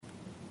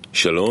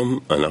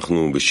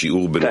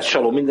Tehát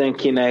salom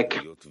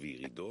mindenkinek.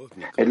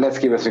 Egy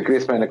leckén veszünk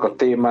részt, melynek a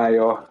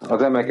témája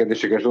az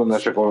emelkedések és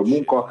vonások való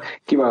munka.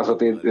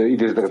 Kiválasztott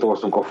idézeteket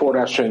olvastunk a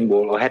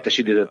forrásainkból, a 7-es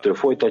idézettől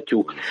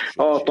folytatjuk.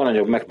 A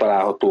tananyag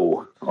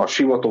megtalálható a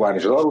Sivatován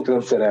és az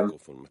alútrendszeren,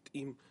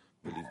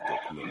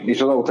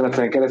 és az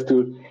alútrendszeren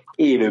keresztül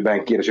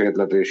élőben kérdéseket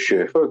lehet is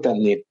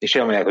föltenni, és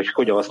elmondják, hogy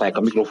hogyan használják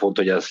a mikrofont,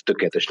 hogy az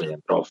tökéletes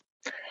legyen.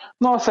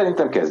 Na,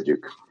 szerintem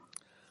kezdjük.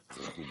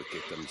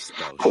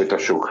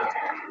 Folytassuk.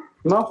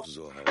 Na,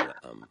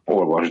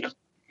 olvasd.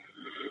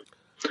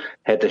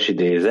 7-es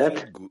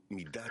idézet.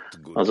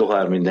 A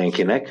Zohár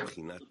mindenkinek.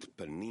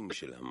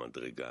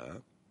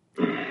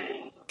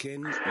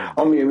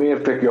 Ami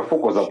mértékű a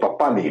fokozat, a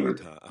panim,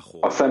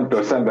 a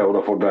szemtől szembe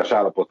odafordulás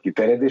állapot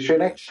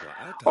kiterjedésének,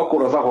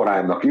 akkor az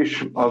ahoránynak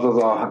is,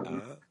 azaz a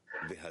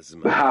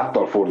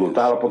háttal fordult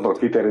állapotnak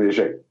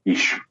kiterjedése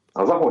is.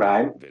 Az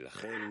ahorány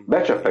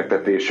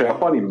becsepegtetése, a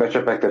panim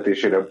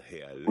becsepegtetésére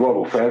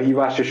való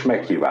felhívás és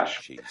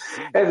meghívás.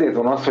 Ezért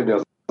van az, hogy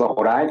az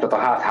ahorány, tehát a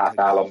hát-hát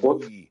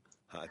állapot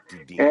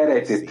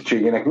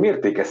elrejtettségének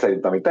mértéke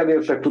szerint, amit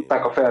elértek,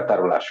 tudták a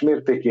feltárolás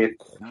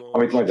mértékét,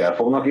 amit majd el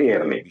fognak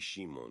érni.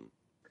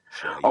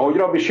 Ahogy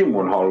Rabbi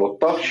Simon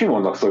hallotta,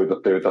 Simonnak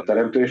szólította őt a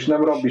teremtő, és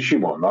nem Rabbi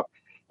Simonnak.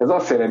 Ez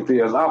azt jelenti,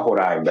 hogy az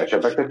ahorány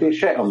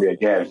becsepegtetése, ami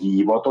egy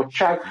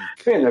elhívatottság,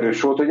 olyan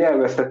erős volt, hogy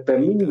elvesztette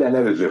minden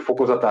előző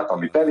fokozatát,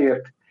 amit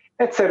elért,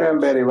 egyszerű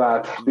emberré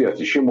vált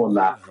piaci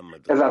Simonná,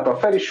 ezáltal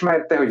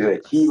felismerte, hogy ez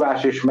egy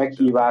hívás és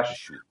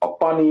meghívás, a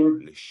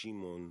panim,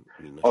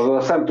 azaz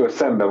a szemtől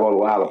szembe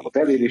való állapot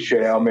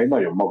elérése, amely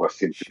nagyon magas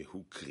szintű.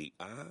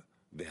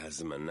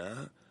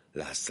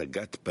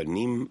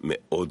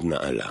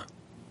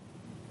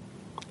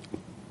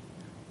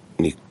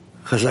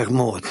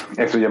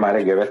 Ezt ugye már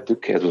reggel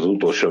vettük, ez az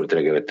utolsó, amit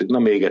reggel vettük. Na,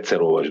 még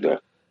egyszer olvasd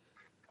el.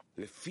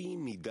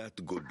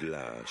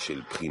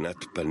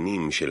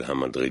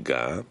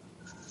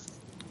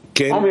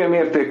 Ami a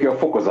mértékű a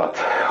fokozat,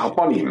 a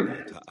panim,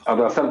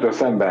 a szemtől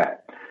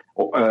szembe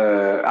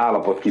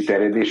állapot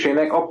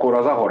kiterjedésének, akkor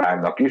az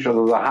ahoránynak is,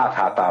 azaz a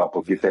hát-hát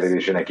állapot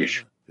kiterjedésének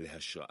is.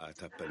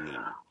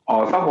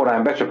 Az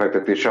ahorány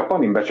becsepegtetése a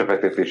panim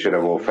becsepegtetésére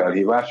való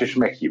felhívás és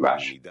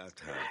meghívás.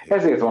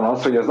 Ezért van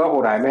az, hogy az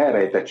ahorány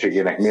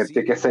elrejtettségének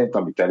mértéke szerint,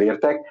 amit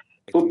elértek,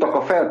 tudtak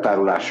a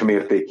feltárulás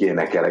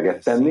mértékének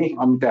eleget tenni,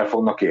 amit el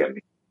fognak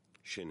érni.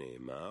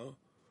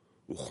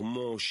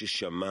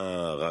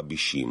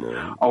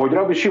 Ahogy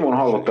Rabbi Simon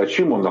hallotta, hogy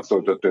Simonnak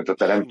szólított őt a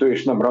teremtő,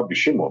 és nem Rabbi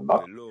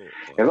Simonnak,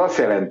 ez azt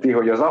jelenti,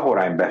 hogy az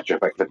ahorány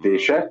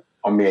becsepegtetése,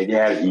 ami egy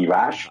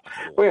elhívás,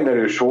 olyan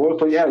erős volt,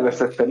 hogy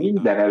elveszette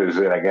minden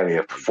előzőleg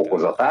elért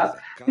fokozatát,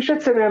 és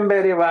egyszerűen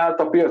emberré vált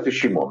a piaci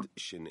Simon.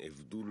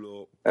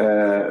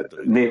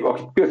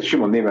 Aki piaci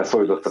Simon néven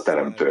szólított a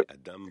teremtő.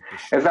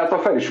 Ezáltal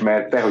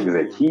felismerte, hogy ez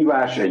egy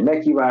hívás, egy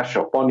meghívás,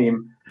 a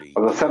panim,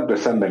 az a szemtől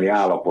szembeni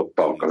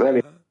állapottal az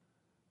elég.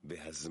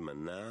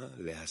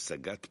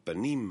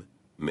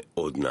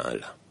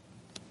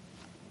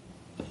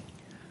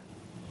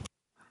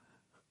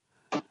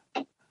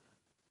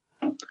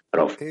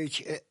 Rav.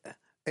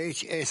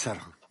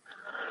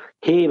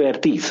 Héber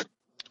 10.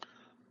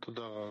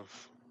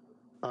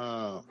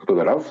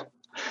 Tudod, Rav?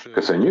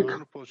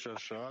 Köszönjük.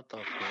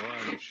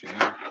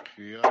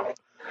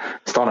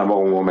 Ezt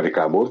tanulom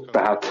Amerikából,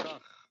 tehát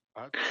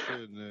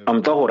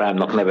amit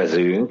ahoránnak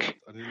nevezünk,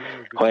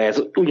 ha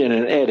ez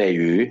ugyanolyan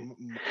erejű,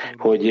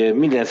 hogy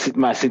minden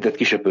más szintet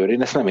kisöpör,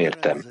 én ezt nem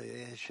értem.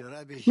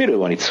 Miről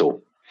van itt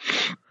szó?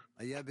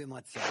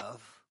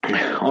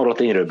 Arról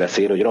tényről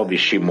beszél, hogy Rabbi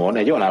Simon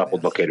egy olyan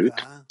állapotba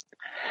került,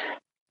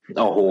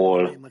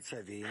 ahol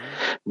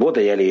volt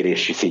egy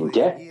elérési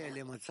szintje,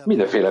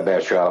 mindenféle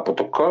belső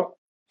állapotokkal,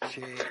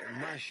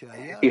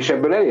 és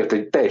ebből elért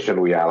egy teljesen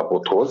új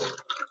állapothoz,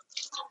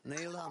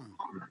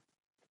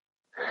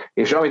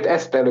 és amit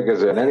ezt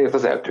előzően elért,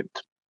 az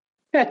eltűnt.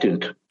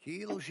 Eltűnt.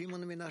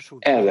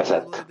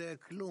 Elveszett.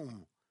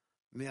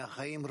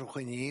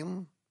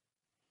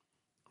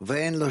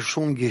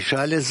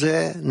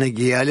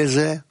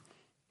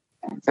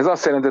 Ez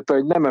azt jelentette,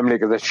 hogy nem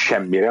emlékezett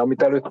semmire,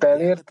 amit előtte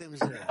elért,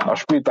 a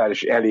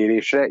spirituális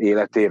elérésre,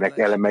 életének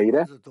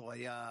elemeire,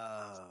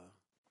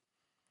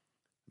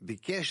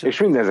 és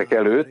mindezek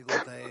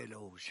előtt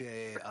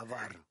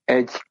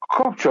egy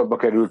kapcsolatba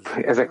került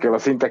ezekkel a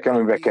szintekkel,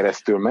 amivel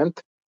keresztül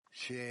ment,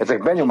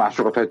 ezek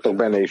benyomásokat hagytak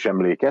benne és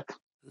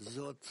emléket,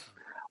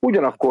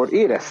 ugyanakkor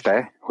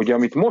érezte, hogy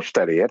amit most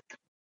elért,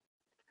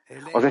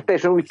 az egy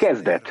teljesen új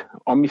kezdet,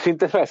 ami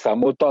szinte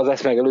felszámolta az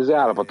ezt megelőző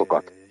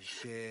állapotokat.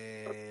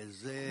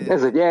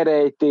 Ez egy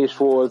elrejtés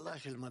volt,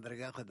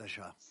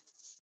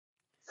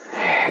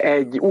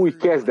 egy új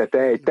kezdete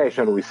egy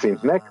teljesen új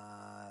szintnek,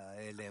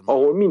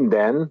 ahol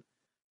minden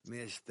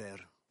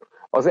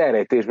az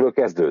elrejtésből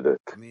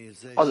kezdődött.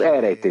 Az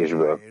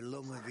elrejtésből.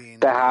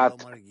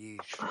 Tehát,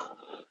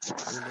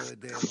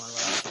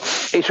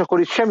 és akkor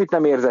itt semmit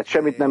nem érzett,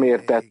 semmit nem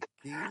értett,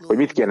 hogy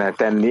mit kéne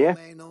tennie,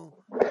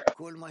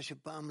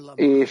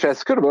 és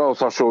ez körülbelül ahhoz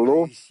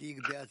hasonló,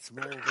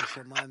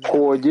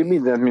 hogy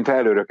mindent, mintha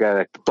előre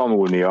kellett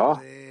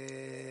tanulnia,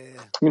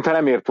 mintha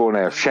nem ért volna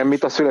el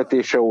semmit a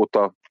születése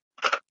óta,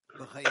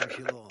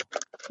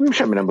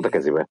 semmi nem volt a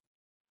kezébe.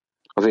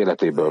 Az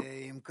életéből.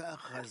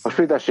 A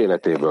spiritás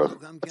életéből.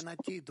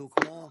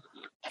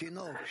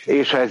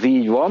 És ha ez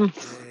így van,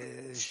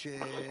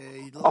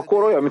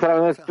 akkor olyan,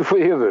 mintha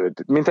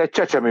jövőd, mint egy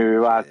csecsemővé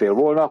váltél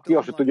volna, aki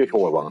azt tudja,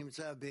 hogy hol van.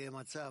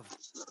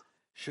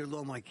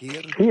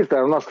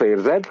 Hirtelen azt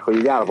érzed, hogy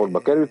egy állapotba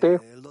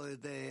kerültél,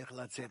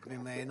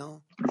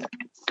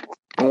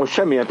 most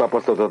semmilyen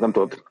tapasztalatot nem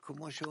tudod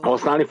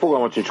használni,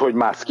 fogalmat sincs, hogy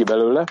mász ki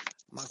belőle.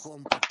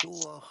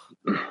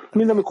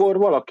 Mint amikor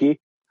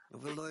valaki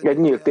egy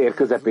nyílt tér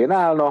közepén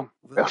állna,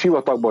 a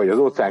sivatagban vagy az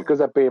óceán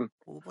közepén,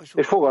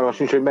 és fogalmas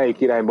nincs, hogy melyik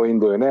irányba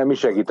induljon el, mi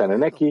segítene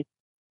neki.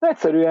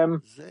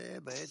 Egyszerűen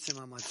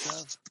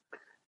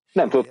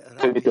nem tudod,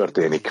 hogy mi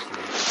történik.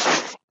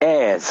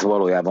 Ez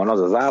valójában az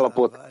az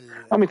állapot,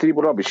 amit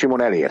Rabbi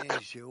Simon elért.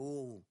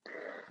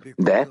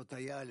 De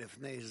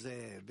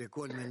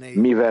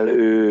mivel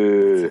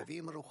ő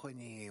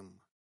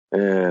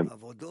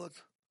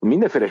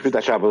mindenféle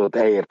spiritás állapotot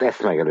elért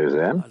ezt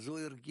megelőzően,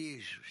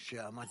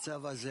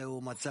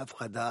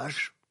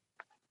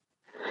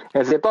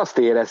 ezért azt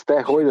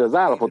érezte, hogy az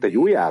állapot egy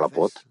új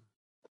állapot,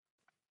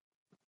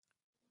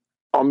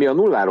 ami a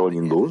nulláról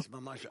indul,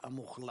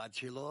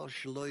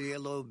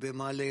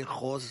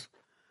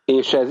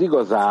 és ez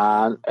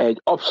igazán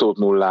egy abszolút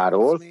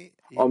nulláról,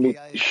 amit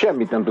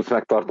semmit nem tudsz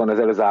megtartani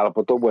ezzel az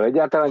állapotokból,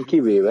 egyáltalán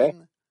kivéve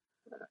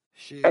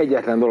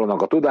egyetlen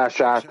dolognak a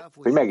tudását,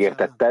 hogy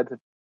megértetted,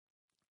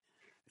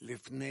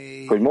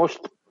 hogy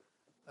most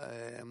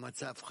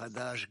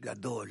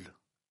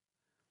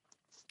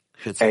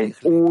egy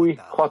új,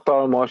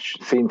 hatalmas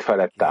szint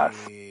felett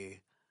állsz.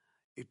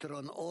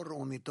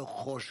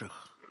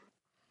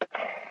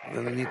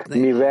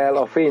 Mivel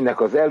a fénynek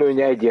az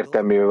előnye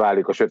egyértelművé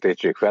válik a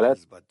sötétség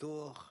felett,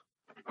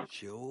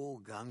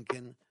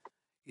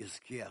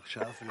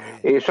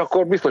 és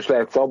akkor biztos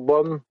lehetsz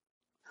abban,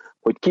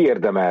 hogy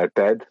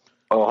kiérdemelted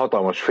a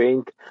hatalmas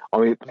fényt,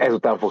 amit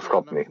ezután fogsz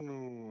kapni.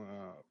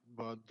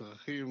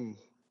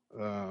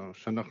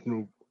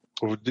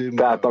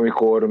 Tehát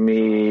amikor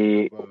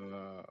mi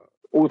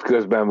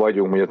útközben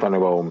vagyunk, mondja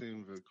Tanulom,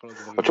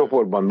 a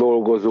csoportban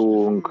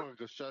dolgozunk,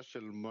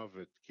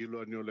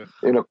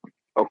 jön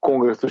a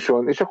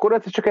kongresszuson, és akkor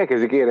ezt csak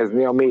elkezdik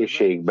érezni a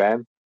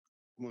mélységben,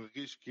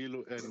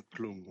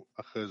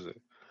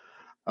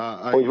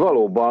 hogy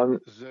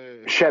valóban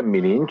semmi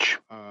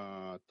nincs.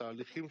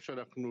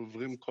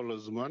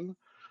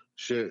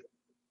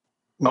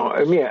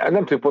 Nem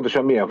tudjuk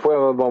pontosan milyen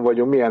folyamatban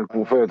vagyunk, milyen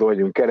folyamaton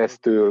vagyunk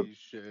keresztül.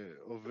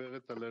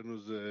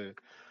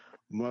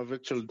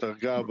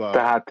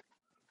 Tehát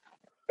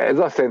ez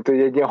azt jelenti,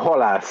 hogy egy ilyen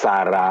halál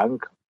szár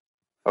ránk,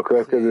 a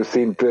következő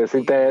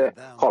szinte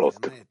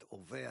halott.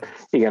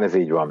 Igen, ez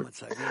így van.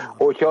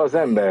 Hogyha az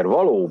ember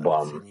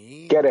valóban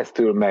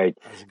keresztül megy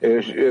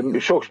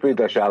sok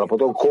spiritás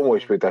állapoton, komoly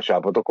spiritás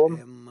állapotokon,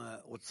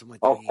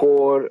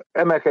 akkor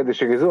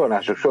emelkedések és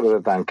zuhanások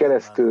sorozatán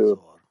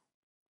keresztül,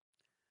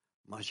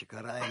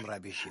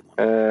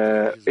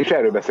 és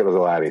erről beszél az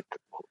Zohar itt,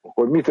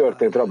 hogy mi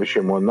történt Rabbi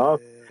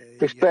Simonnak,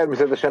 és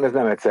természetesen ez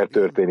nem egyszer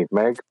történik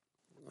meg.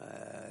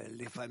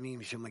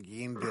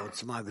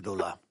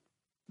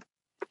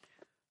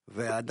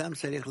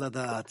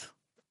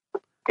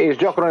 És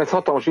gyakran ez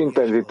hatalmas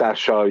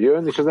intenzitással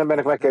jön, és az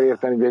embernek meg kell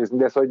érteni, hogy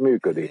mindez hogy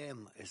működik.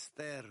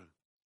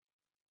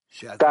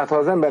 Tehát ha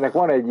az embernek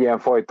van egy ilyen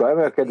fajta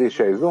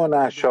emelkedése és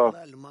zuhanása,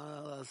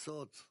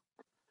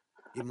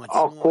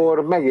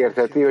 akkor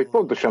megértheti, hogy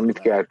pontosan mit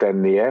kell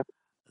tennie,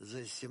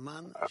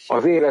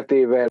 az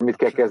életével mit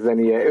kell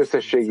kezdenie,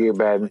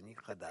 összességében.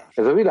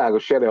 Ez a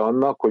világos jele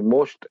annak, hogy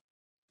most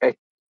egy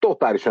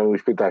totálisan új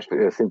spiritás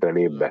szintre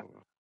lép be.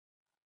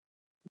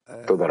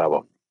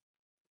 Todarava.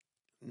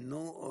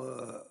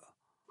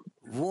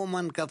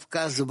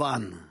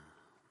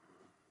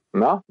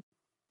 Na,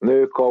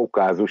 nő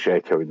Kaukázus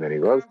egy, ha minden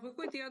igaz.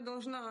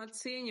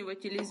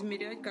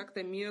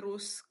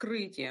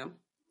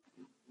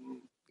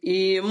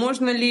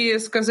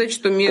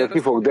 Tehát ki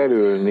fog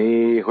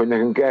derülni, hogy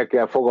nekünk el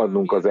kell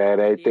fogadnunk az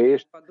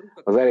elrejtést,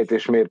 az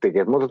elrejtés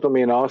mértékét. Mondhatom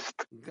én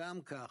azt,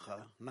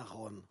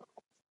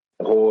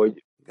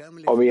 hogy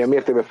amilyen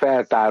mértékben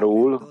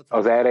feltárul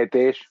az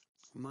elrejtés,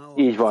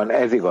 így van,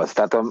 ez igaz.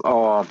 Tehát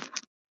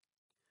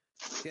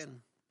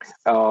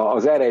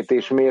az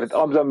elrejtés mért,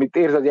 amit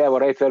érzed, hogy el van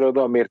rejtve előtt,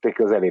 a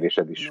mértéke az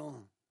elérésed is.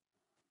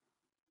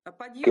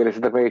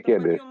 Kérdeztetek meg egy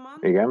kérdést?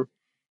 Igen.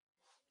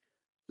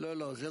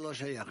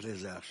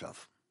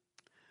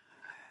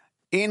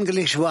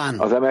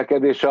 Az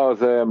emelkedés az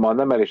ma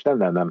nem elés,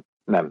 nem.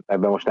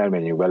 Ebben most nem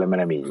menjünk bele,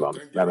 mert nem így van.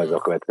 Nem ez a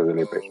következő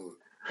lépés.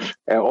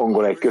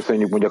 Angol egy,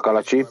 köszönjük, mondja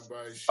Kalacsi.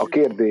 A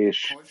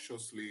kérdés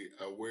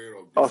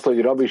az,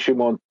 hogy Rabbi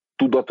Simon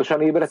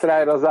tudatosan ébredt rá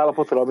erre az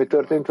állapotra, ami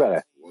történt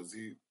vele?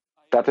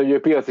 Tehát, hogy ő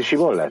piaci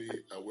Simon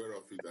lett?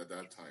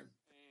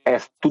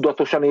 Ezt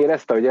tudatosan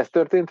érezte, hogy ez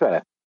történt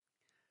vele?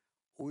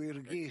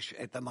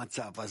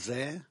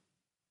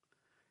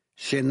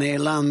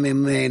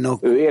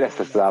 Ő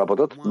érezte ezt az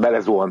állapotot,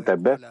 belezuhant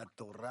ebbe,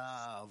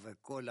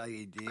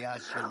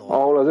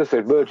 ahol az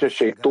összes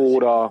bölcsesség,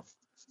 tóra,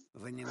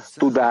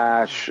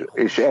 tudás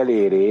és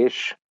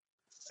elérés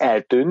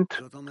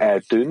eltűnt,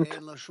 egyszerűen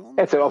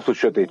abszolút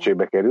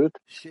sötétségbe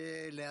került.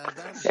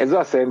 Ez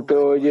azt jelenti,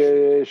 hogy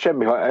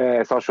semmi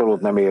ehhez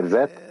hasonlót nem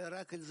érzett,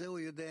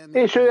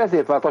 és ő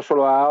ezért vált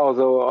hasonlóan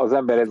az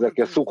ember ezek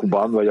a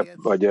szukban,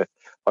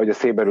 vagy a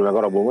széberül meg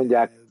arabul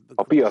mondják,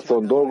 a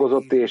piacon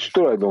dolgozott, és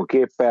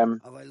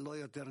tulajdonképpen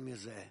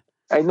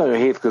egy nagyon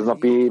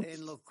hétköznapi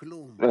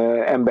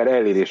ember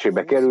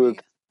elérésébe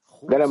került,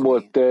 de nem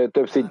volt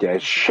több szintje,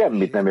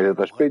 semmit nem érzett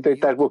a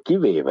spiritualitásból,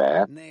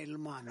 kivéve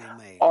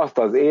azt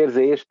az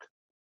érzést,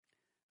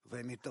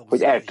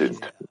 hogy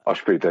eltűnt a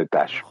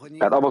spiritualitás.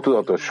 Tehát abban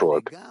tudatos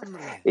volt.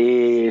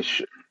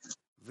 És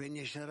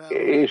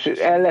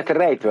el lett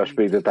rejtve a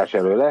spiritualitás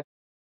előle,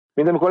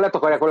 mint amikor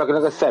letakarják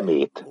valakinek a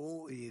szemét.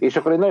 És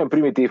akkor egy nagyon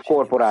primitív,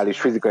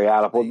 korporális, fizikai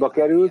állapotba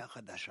került,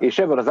 és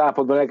ebben az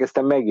állapotban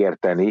elkezdtem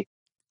megérteni,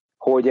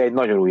 hogy egy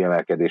nagyon új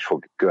emelkedés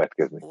fog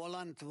következni.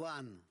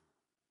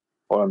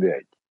 Hollandia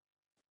 1.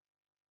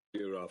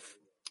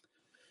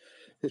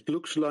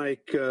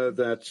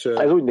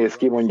 Ez úgy néz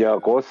ki, mondja a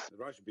Kosz,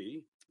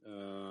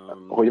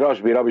 hogy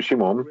Rabbi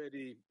Simon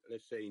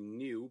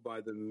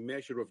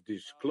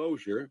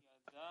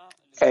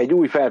egy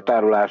új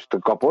feltárulást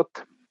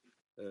kapott,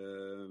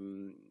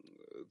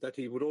 that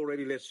he would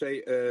already, let's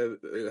say,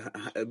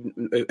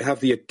 have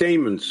the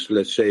attainments,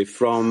 let's say,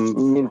 from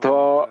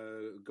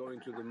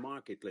going to the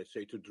market, let's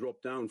say, to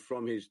drop down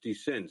from his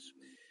descents.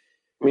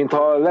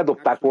 Mintha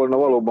ledobták volna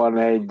valóban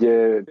egy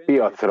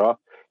piacra.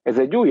 Ez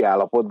egy új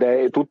állapot,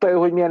 de tudta ő,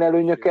 hogy milyen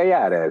előnyökkel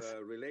jár ez?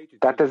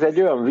 Tehát ez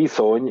egy olyan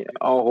viszony,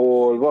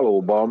 ahol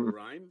valóban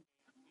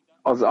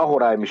az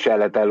ahoráim is el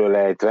lett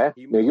előlejtve,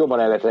 még jobban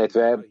el lett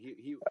rejtve,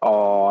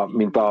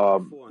 mint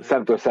a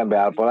szemtől szembe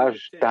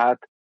állapolás,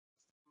 tehát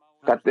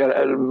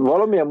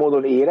valamilyen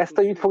módon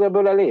érezte, hogy mit fog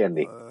ebből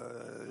elérni?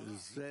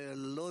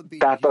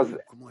 Tehát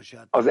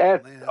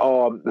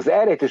az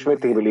elrejtés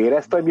mértékéből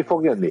érezte, hogy mi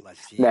fog jönni?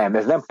 Nem,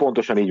 ez nem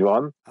pontosan így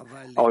van,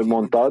 ahogy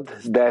mondtad,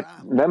 de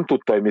nem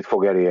tudta, hogy mit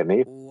fog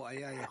elérni.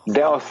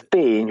 De az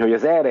tény, hogy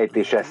az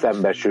elrejtéssel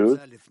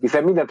szembesült,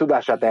 hiszen minden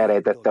tudását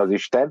elrejtette az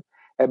Isten,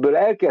 ebből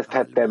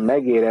elkezdhettem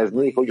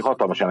megérezni, hogy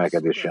hatalmas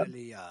emelkedés jön.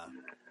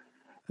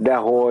 De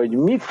hogy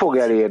mit fog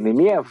elérni,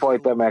 milyen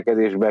fajta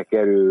emelkedésbe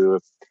kerül,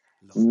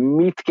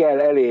 mit kell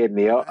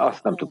elérnie,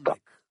 azt nem tudta.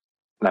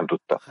 Nem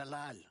tudta.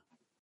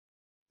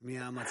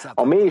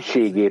 A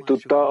mélységét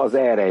tudta az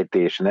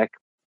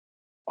elrejtésnek,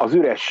 az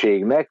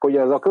ürességnek, hogy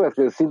az a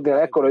következő szinten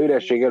ekkora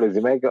üresség előzi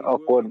meg,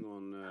 akkor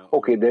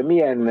oké, de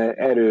milyen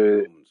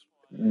erő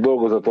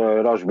dolgozott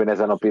a Rasben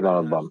ezen a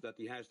pillanatban,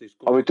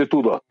 amit ő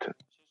tudott.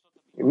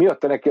 Mi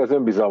adta neki az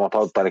önbizalmat, ha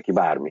adta neki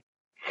bármi?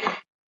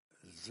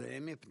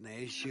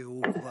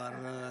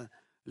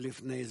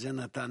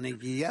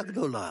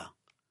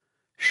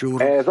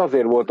 Ez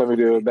azért volt,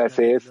 amiről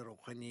beszélsz,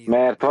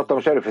 mert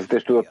hatalmas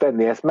erőfeszítést tudott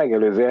tenni ezt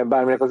megelőzően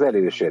bárminek az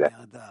elérésére.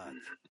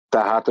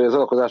 Tehát, hogy az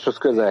adakozáshoz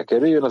közel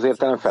kerüljön, az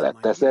értelem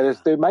felett.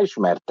 Ezt ő már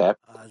ismerte.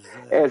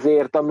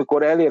 Ezért,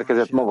 amikor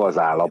elérkezett maga az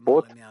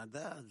állapot,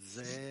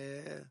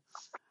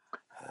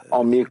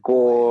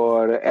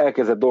 amikor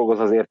elkezdett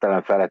dolgozni az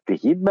értelem feletti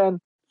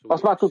hitben,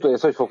 azt már tudta, hogy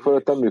ez hogy fog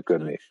fölöttem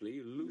működni.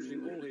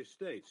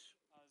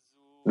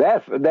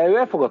 De ő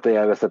elfogadta, hogy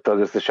elvesztette az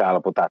összes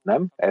állapotát,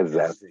 nem?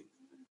 Ezzel.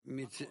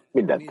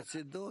 Mindent.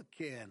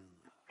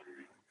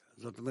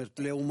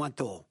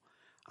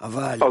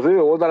 Az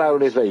ő oldaláról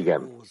nézve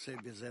igen.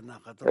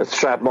 Ez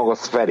saját maga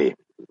felé.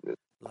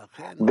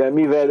 De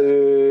mivel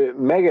ő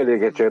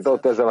megelégedettséget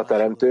adott ezzel a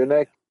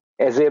teremtőnek,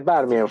 ezért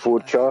bármilyen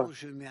furcsa,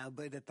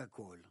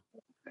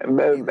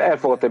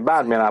 elfogadta, hogy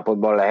bármilyen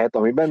állapotban lehet,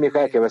 amiben még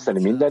el kell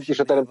veszteni mindent, és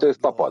a teremtő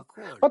ezt tapad.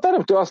 A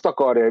teremtő azt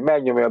akarja, hogy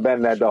megnyomja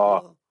benned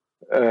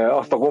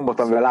azt a gombot,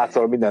 amivel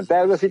látszol, mindent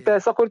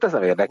elveszítesz, akkor itt ez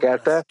nem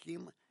érdekelte.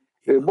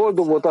 Ő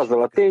boldog volt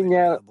azzal a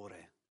ténnyel,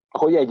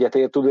 hogy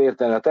egyet tud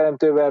érteni a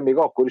teremtővel, még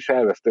akkor is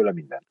elvesz tőle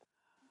mindent.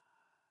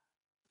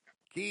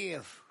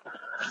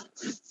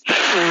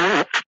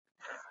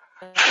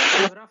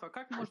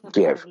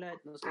 Kiev.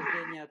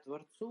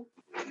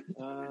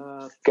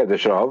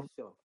 Kedves Rav,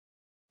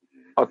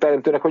 a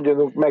teremtőnek hogy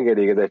adunk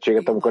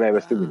megelégedettséget, amikor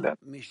elvesztünk mindent?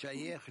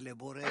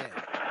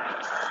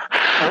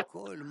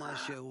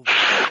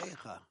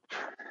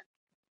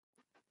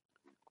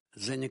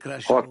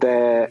 Ha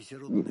te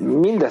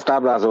mindezt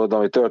ábrázolod,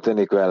 ami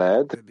történik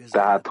veled,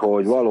 tehát,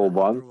 hogy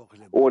valóban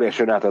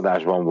óriási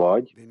önátadásban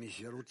vagy,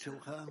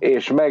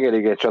 és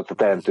megelégedsz a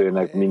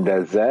teremtőnek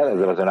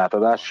ezzel az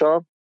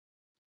önátadással,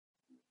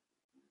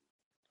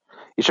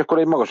 és akkor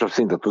egy magasabb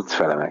szintet tudsz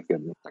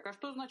felemelkedni.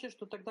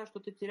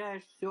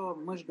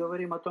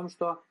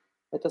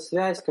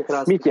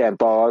 Mit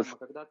jelent az,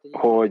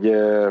 hogy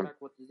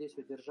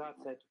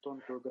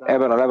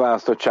ebben a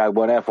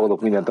leválasztottságban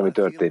elfogadok mindent, ami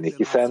történik,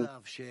 hiszen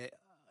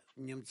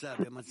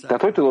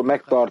tehát hogy tudom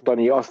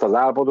megtartani azt az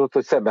állapotot,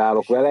 hogy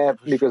szembeállok vele,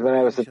 miközben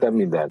elvesztettem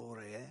mindent?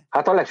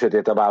 Hát a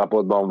legsötétebb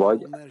állapotban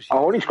vagy,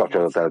 ahol nincs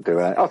kapcsolatot előtt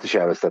vele, azt is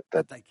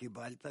elvesztetted.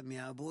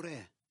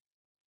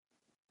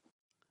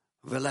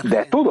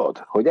 De tudod,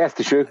 hogy ezt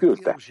is ő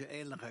küldte?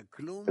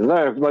 Ez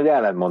nagyon nagy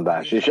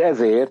ellentmondás, és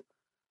ezért,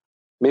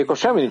 még ha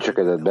semmi nincs a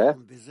kezedbe,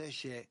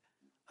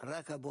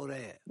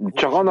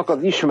 csak annak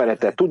az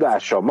ismerete,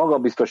 tudása,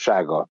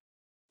 magabiztossága,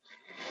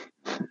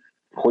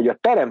 hogy a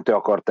teremtő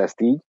akart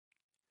ezt így,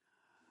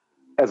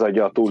 ez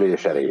adja a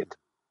túlélés erejét.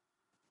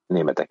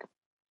 Németek.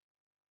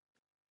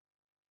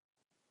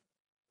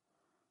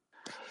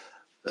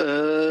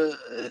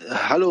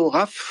 Hallo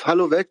Raff,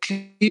 hallo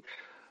Weltkli.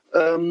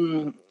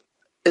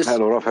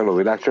 Hello Raff, hello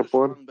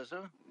világcsoport.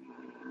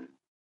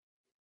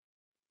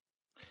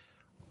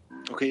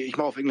 Okay, ich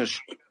mache auf Englisch.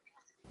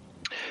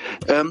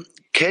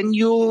 Can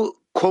you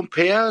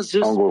compare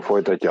this? Angol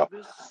folytatja.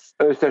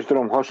 Összes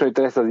tudom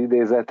hasonlítani ezt az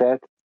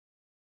idézetet.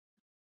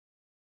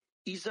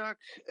 Isaac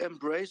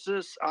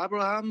embraces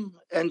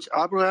Abraham and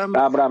Abraham.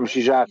 Ábrám és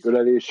Izsák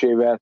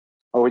ölelésével.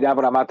 Ahogy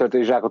Ábrám átölte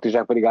Izsákot,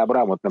 Izsák pedig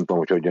Ábrámot, nem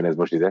tudom, hogy jön ez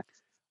most ide.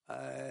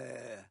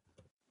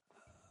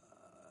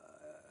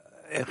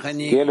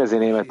 Kérdezi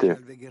németül.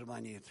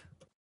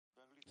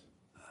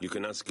 You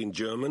can ask in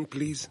German,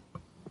 please.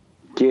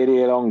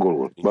 Kérjél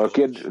angolul.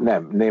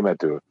 Nem,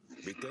 németül.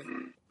 Bitte?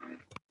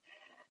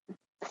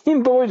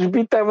 In Deutsch,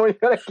 bitte,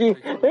 mondja neki.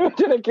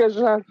 Mondja neki a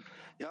srác.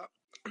 Ja.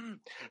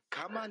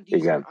 Kann man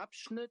diesen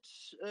Abschnitt,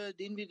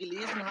 den wir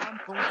gelesen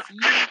haben, Punkt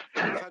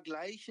 4,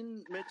 vergleichen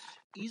mit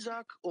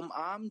Isaac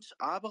umarmt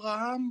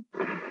Abraham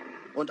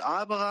und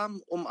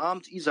Abraham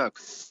umarmt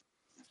Isaac?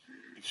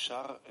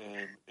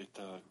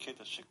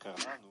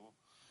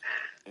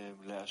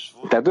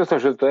 Tehát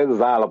összehasonlítva ez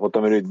az állapot,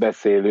 amiről itt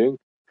beszélünk,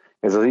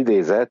 ez az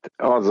idézet,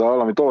 azzal,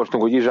 amit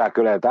olvastunk, hogy Izsák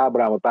ölelte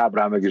Ábrámot,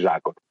 Ábrám meg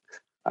Izsákot.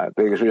 Hát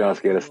végül ugyanazt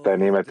kérdezte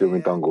németül,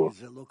 mint angol.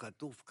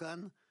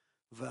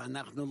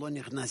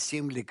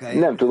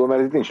 Nem tudom,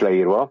 mert itt nincs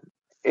leírva,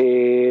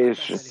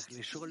 és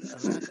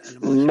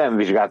nem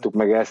vizsgáltuk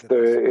meg ezt,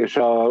 és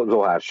a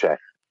Zohár se.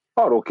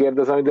 Arról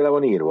kérdez, amit le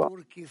van írva.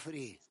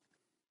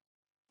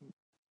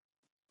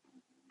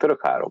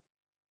 Török 3.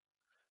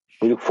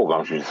 Mondjuk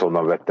fogalmam sincs,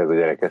 honnan vette ez a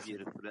gyerek ezt.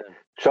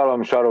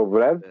 Shalom, Sharov,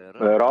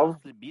 Rav,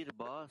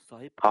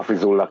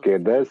 Hafizullah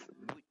kérdez.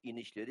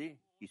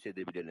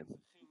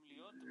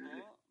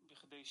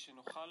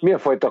 Milyen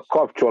fajta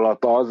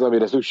kapcsolat az,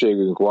 amire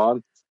szükségünk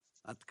van,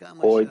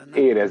 hogy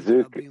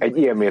érezzük egy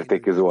ilyen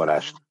mértékű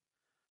zoharást?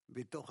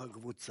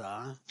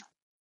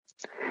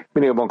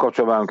 Minél jobban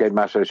kapcsolatban vagyunk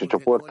egymással és a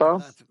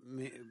csoporttal,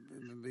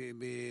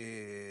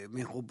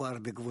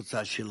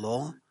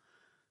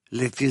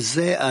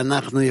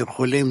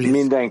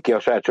 mindenki a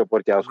saját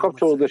csoportjához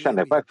kapcsolódó, és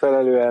ennek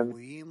megfelelően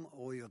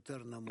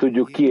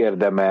tudjuk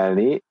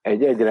kiérdemelni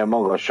egy egyre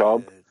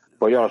magasabb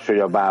vagy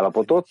alacsonyabb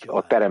állapotot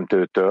a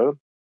teremtőtől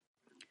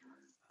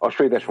a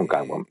spirites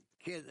munkánkban.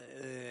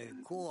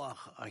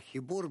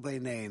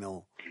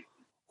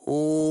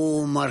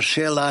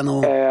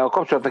 A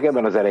kapcsolatnak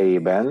ebben az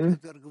erejében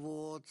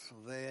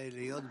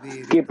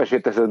képessé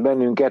teszed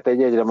bennünket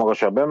egy egyre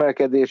magasabb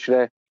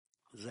emelkedésre,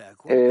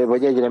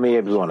 vagy egyre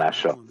mélyebb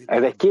zónásra.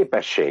 Ez egy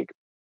képesség.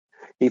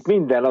 Itt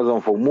minden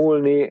azon fog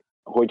múlni,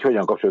 hogy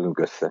hogyan kapcsolódunk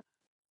össze.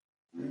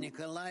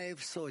 Николаев,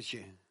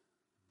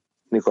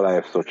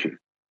 Сочи.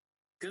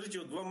 Скажите,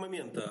 вот два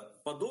момента.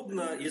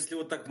 Подобно, если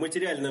вот так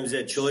материально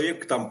взять,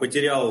 человек там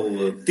потерял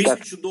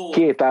 $1000.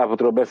 Két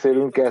állapotról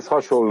beszélünk, ez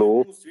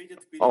hasonló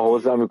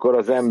ahhoz, amikor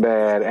az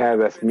ember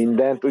elvesz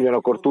mindent,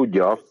 ugyanakkor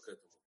tudja,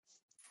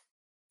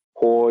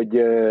 hogy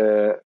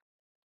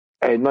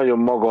egy nagyon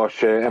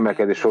magas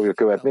emelkedés fogja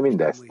követni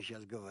mindezt.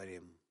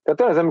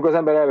 Tehát az, amikor az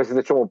ember elveszít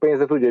egy csomó pénzt,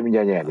 de tudja, hogy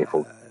mindjárt nyerni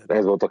fog.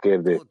 Ez volt a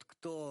kérdés.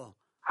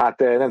 Hát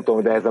nem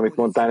tudom, de ez, amit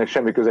mondtál,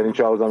 semmi köze nincs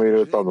ahhoz,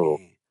 amiről tanulok.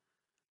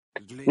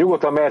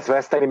 Nyugodtan mersz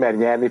veszteni, mert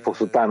nyerni fogsz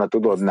utána,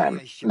 tudod?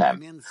 Nem.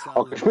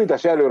 A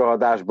spirites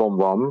előrehaladásban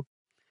van,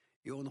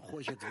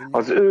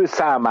 az ő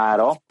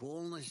számára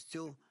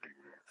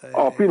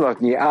a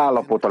pillanatnyi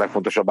állapot a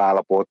legfontosabb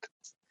állapot,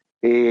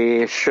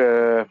 és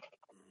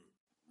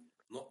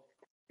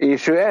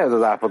ő ehhez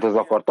az állapothoz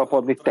akar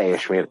tapadni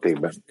teljes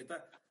mértékben.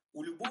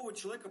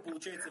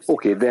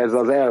 Oké, de ez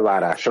az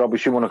elvárás, Rabbi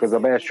Simonnak ez a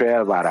belső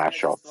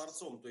elvárása.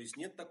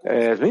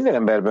 Ez minden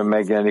emberben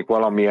megjelenik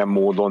valamilyen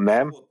módon,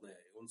 nem?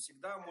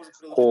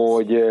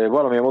 Hogy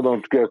valamilyen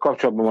módon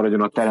kapcsolatban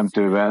maradjon a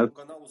teremtővel,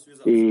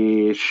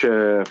 és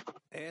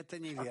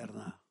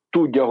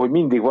tudja, hogy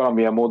mindig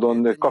valamilyen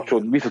módon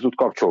vissza tud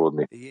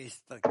kapcsolódni.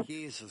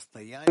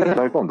 Ez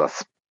amit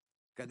mondasz.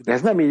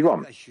 Ez nem így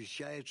van.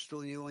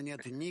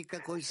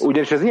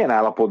 Ugyanis ez ilyen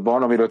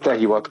állapotban, amiről te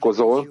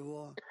hivatkozol,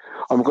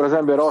 amikor az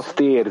ember azt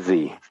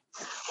érzi,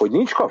 hogy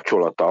nincs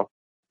kapcsolata,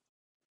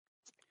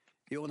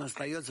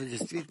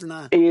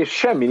 és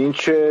semmi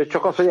nincs,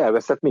 csak az, hogy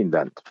elveszett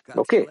mindent.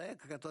 Oké?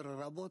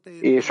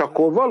 És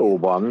akkor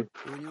valóban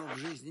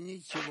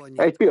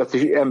egy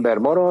piaci ember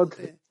marad,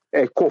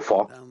 egy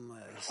kofa,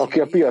 aki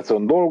a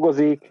piacon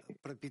dolgozik,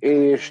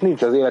 és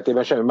nincs az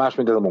életében semmi más,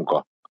 mint ez a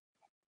munka.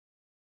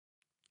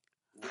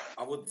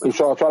 és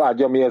a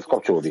családja mihez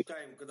kapcsolódik. Ez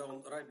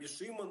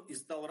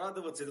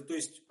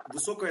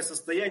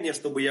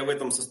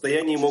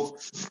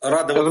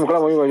amikor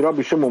mondjuk, hogy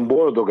Rabbi Simon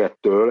boldog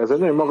ettől, ez egy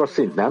nagyon magas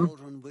szint, nem?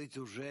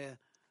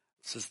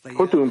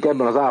 Hogy tudunk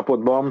ebben az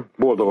állapotban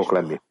boldogok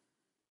lenni?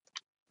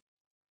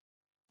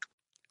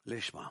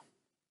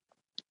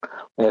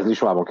 Ez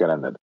lismában kell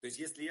lenned.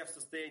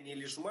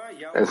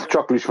 Ez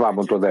csak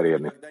lismában tudod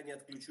elérni.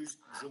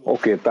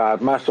 Oké, tehát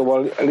más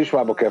szóval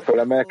lismába kell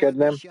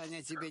felemelkednem,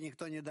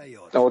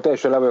 ahol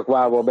teljesen le vagyok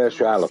válva a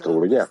belső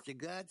állatról, ugye?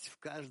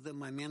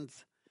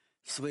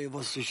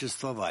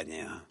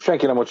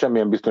 Senki nem ad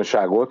semmilyen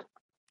biztonságot.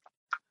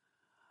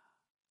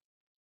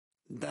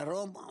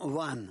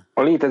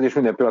 A létezés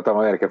minden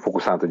pillanatban erre kell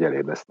fókuszálni, hogy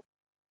elérd ezt.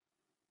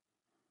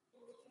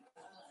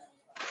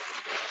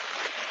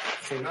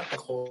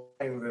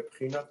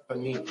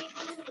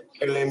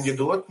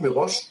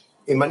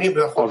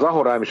 Az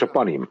ahoráim és a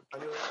panim.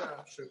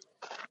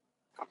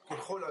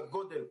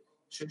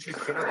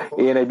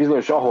 Én egy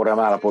bizonyos ahorám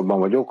állapotban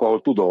vagyok,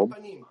 ahol tudom,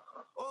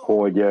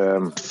 hogy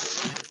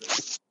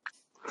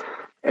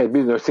egy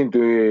bizonyos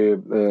szintű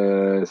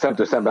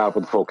szemtől szembe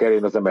állapotot fogok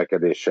elérni az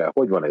emelkedéssel.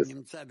 Hogy van ez?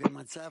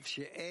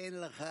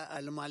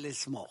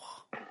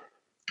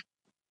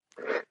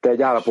 Te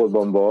egy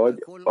állapotban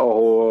vagy,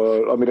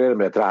 amire nem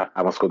lehet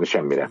rátámaszkodni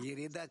semmire.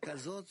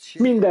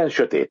 Minden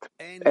sötét.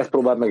 Ezt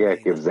próbáld meg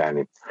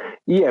elképzelni.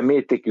 Ilyen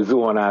mértékű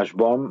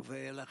zuhanásban,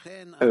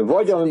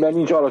 vagy amiben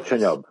nincs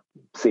alacsonyabb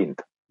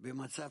szint.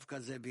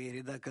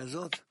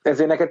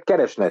 Ezért neked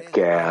keresned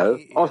kell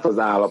azt az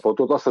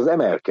állapotot, azt az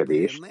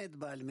emelkedést,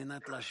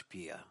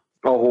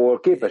 ahol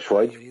képes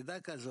vagy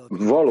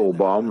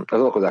valóban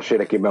az okozás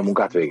érdekében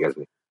munkát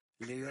végezni.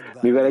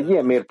 Mivel egy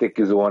ilyen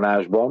mértékű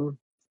zuhanásban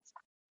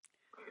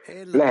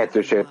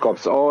lehetőséget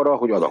kapsz arra,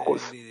 hogy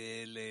adakozz.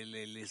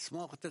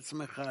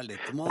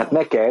 Hát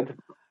neked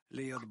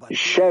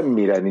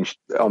semmire nincs,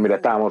 amire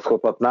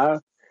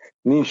támaszkodhatnál,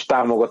 nincs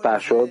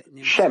támogatásod,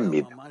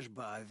 semmit.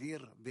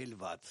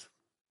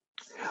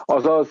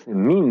 Azaz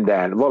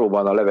minden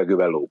valóban a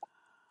levegőben lóg.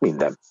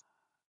 Minden.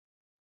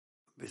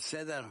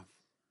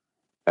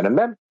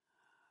 Rendben?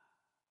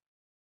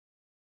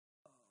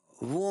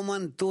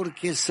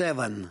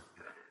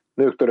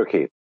 Nők török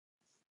 7.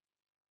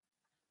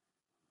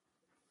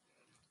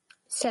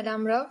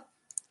 Selam Rav.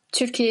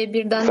 Türkiye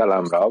birden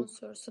Selam Rav.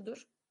 Sorusudur.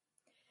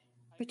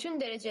 Bütün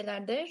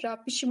derecelerde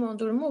Rabbi Şimon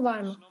durumu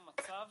var mı?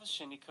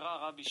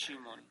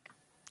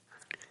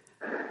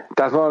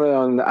 Tehát van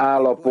olyan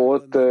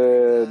állapot,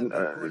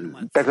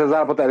 tehát az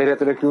állapot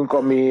elérhető nekünk,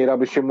 ami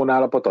Rabbi Simon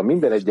állapota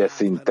minden egyes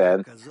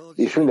szinten,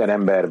 és minden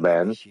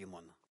emberben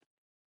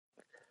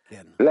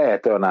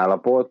lehet olyan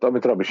állapot,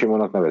 amit Rabbi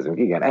Simonnak nevezünk.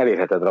 Igen,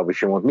 elérheted Rabbi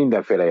Simont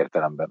mindenféle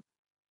értelemben.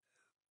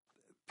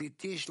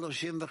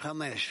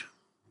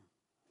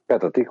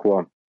 Peta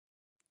Tikva,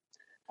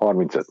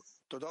 35.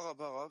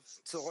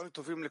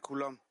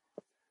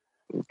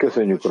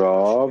 Köszönjük,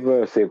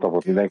 Rav, szép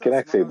napot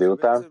mindenkinek, szép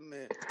délután.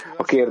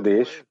 A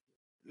kérdés,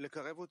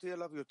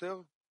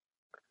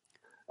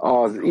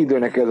 az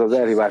időnek ez az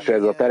elhívása,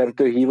 ez a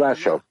teremtő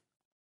hívása?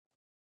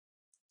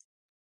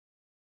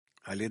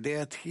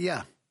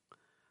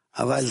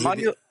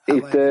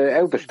 Itt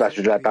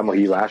elutasításra látám a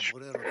hívás.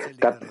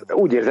 Tehát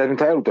úgy érzed,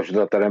 mintha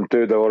elutasított a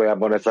teremtő, de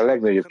valójában ez a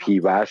legnagyobb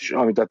hívás,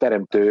 amit a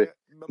teremtő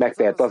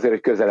megtehet azért,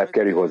 hogy közelebb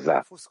kerül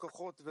hozzá.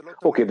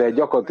 Oké, de egy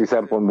gyakorlati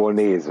szempontból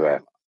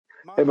nézve,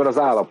 ebben az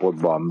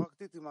állapotban,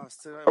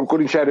 akkor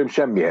nincs erőm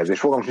semmihez, és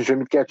fogalmam sincs, hogy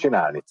mit kell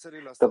csinálni.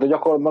 Tehát a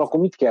gyakorlatban akkor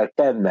mit kell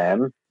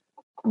tennem,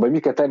 vagy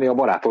mit kell tenni a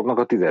barátoknak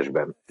a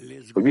 10-esben,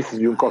 hogy vissza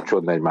tudjunk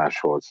kapcsolódni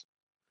egymáshoz.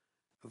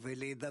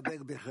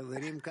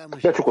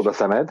 Becsukod a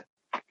szemed,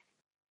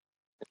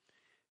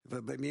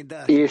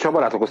 és a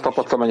barátokhoz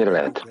tapadsz, amennyire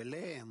lehet.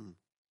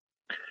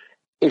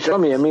 És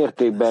amilyen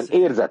mértékben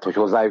érzed, hogy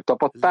hozzájuk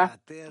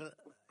tapadtál,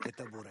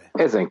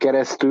 ezen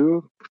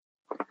keresztül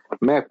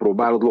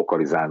megpróbálod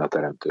lokalizálni a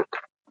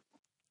teremtőt.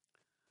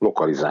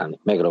 Lokalizálni,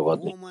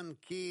 megragadni.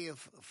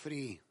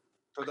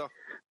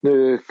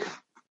 Nők,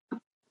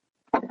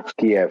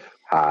 Kiev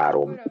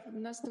 3.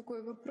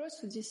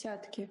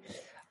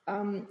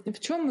 В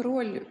чем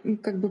роль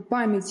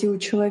памяти у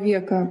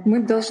человека?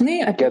 Мы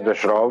должны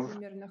Kedves Rav,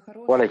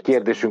 van egy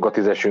kérdésünk a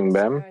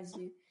 10-esünkben.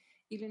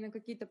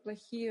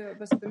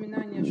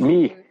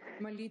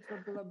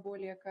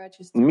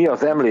 Mi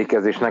az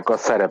emlékezésnek a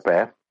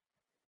szerepe,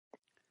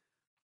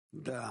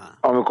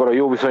 amikor a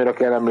jó viszonyra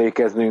kell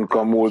emlékeznünk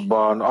a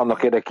múltban,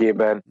 annak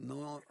érdekében,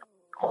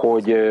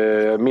 hogy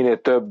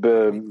minél több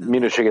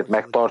minőséget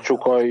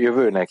megtartsuk a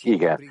jövőnek?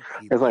 Igen,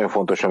 ez nagyon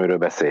fontos, amiről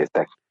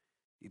beszéltek.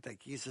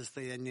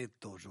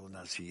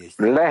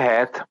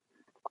 Lehet,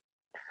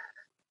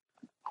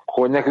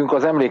 hogy nekünk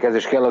az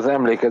emlékezés kell az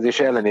emlékezés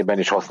ellenében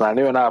is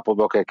használni, olyan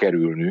állapotba kell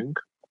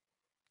kerülnünk.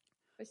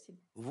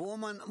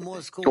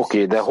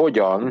 Oké, de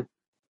hogyan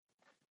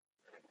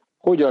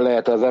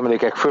lehet az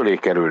emlékek fölé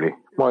kerülni?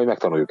 Majd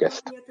megtanuljuk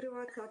ezt.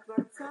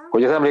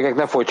 Hogy az emlékek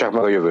ne folytsák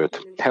meg a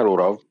jövőt. Hello,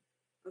 Rav.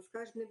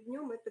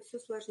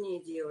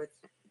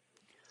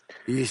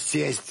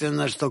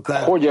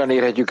 Hogyan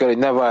érhetjük el, hogy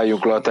ne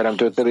váljunk le a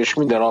Teremtőtől, és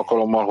minden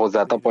alkalommal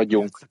hozzá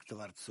tapadjunk?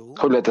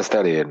 Hogy lehet ezt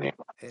elérni?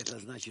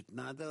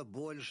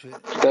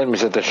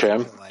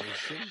 Természetesen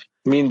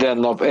minden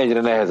nap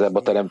egyre nehezebb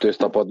a Teremtőhöz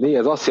tapadni.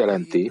 Ez azt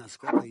jelenti,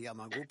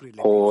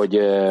 hogy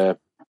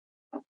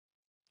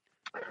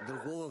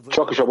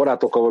csak is a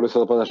barátokkal való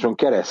összetapadáson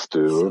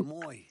keresztül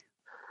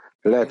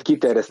lehet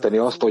kiterjeszteni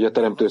azt, hogy a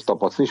Teremtőhöz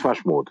tapadsz. Nincs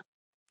más mód.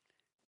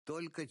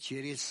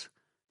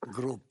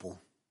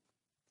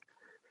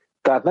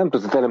 Tehát nem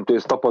tudsz a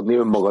Teremtőhöz tapadni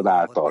önmagad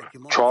által,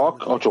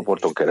 csak a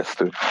csoporton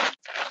keresztül.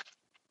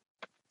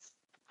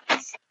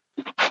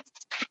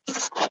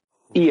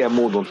 Ilyen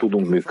módon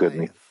tudunk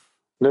működni.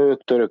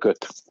 Nők,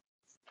 törököt.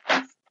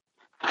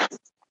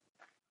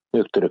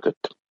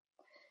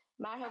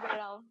 Merhaba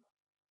Rav.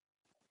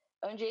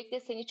 Öncelikle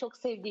seni çok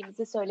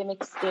sevdiğimizi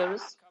söylemek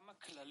istiyoruz.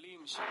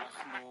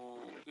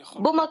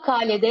 Bu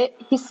makalede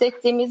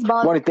hissettiğimiz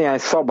bazı... Van itt néhány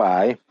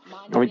szabály,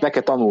 amit meg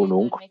kell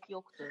tanulnunk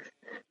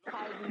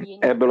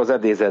ebből az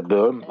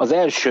idézetből. Az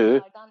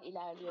első,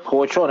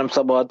 hogy soha nem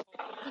szabad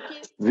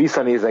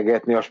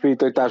visszanézegetni a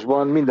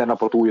spiritualitásban, minden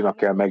napot újnak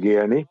kell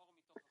megélni.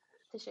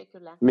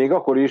 Még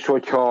akkor is,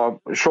 hogyha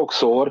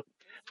sokszor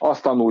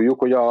azt tanuljuk,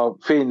 hogy a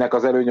fénynek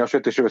az előnye a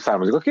sötétségből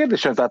származik. A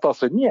kérdésem tehát az,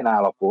 hogy milyen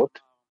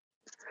állapot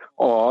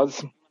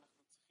az,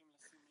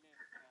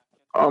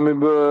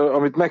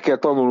 amit meg kell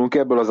tanulnunk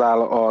ebből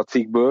a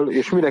cikkből,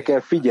 és mire kell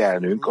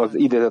figyelnünk az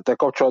idézettel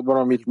kapcsolatban,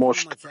 amit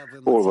most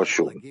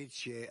olvasunk.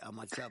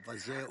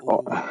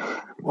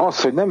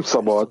 Az, hogy nem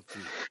szabad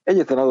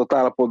egyetlen adott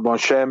állapotban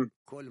sem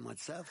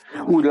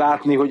úgy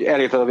látni, hogy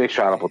elérted a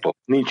végső állapotot.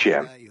 Nincs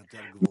ilyen.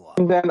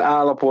 Minden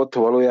állapot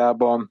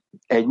valójában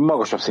egy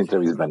magasabb szintre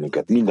visz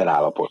bennünket. Minden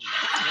állapot.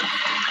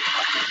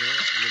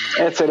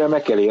 Egyszerűen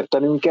meg kell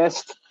értenünk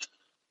ezt,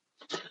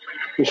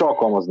 és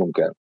alkalmaznunk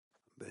kell.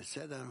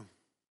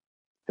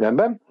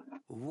 Rendben?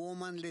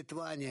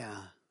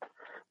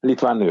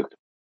 Litván nők.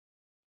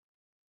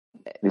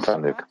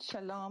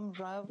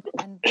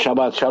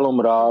 Shabbat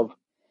Shalom Rav,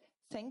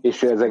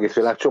 és az egész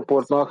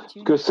világcsoportnak.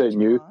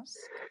 Köszönjük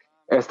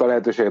ezt a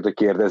lehetőséget, hogy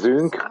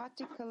kérdezünk.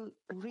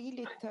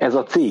 Ez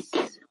a cikk,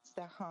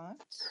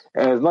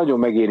 ez nagyon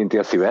megérinti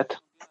a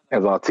szívet,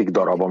 ez a cikk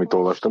darab, amit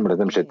olvastam, mert ez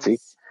nem is egy cikk.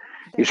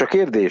 És a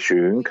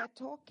kérdésünk,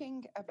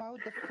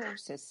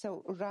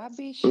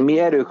 mi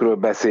erőkről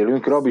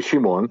beszélünk, Rabbi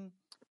Simon,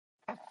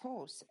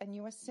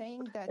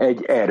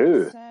 egy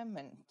erő,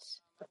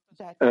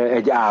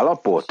 egy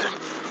állapot,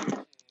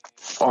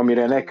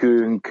 amire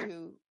nekünk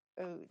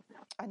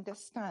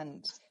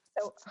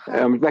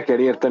amit meg kell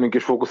értenünk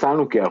és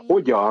fókuszálnunk kell.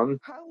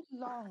 Hogyan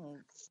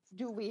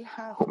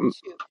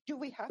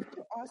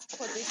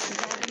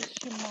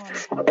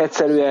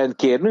egyszerűen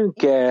kérnünk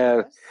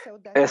kell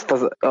ezt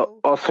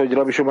hogy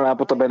Rabbi Simon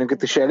állapota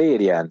bennünket is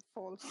elérjen.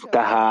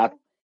 Tehát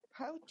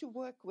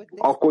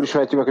akkor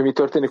ismerhetjük meg, hogy mi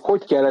történik,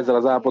 hogy kell ezzel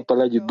az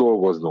állapottal együtt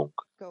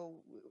dolgoznunk.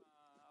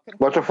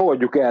 Vagy csak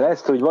fogadjuk el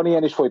ezt, hogy van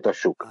ilyen, és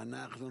folytassuk.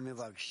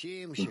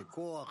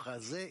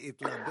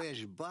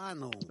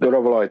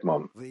 Rav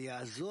Lajtman.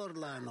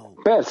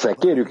 Persze,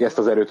 kérjük ezt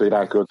az erőt, hogy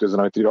ránk költözön,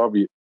 amit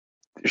Rabbi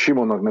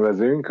Simonnak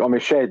nevezünk, ami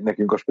sejt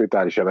nekünk a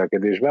spirituális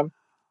emelkedésben.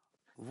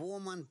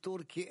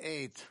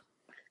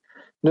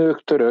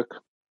 Nők,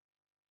 török.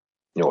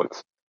 8.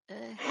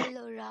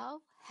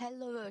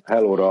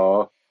 Hello,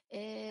 Rav.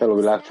 Hello,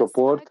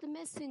 világcsoport.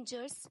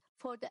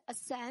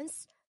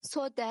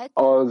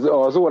 Az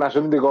zónás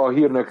mindig a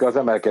hírnöke az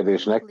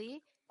emelkedésnek.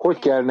 Hogy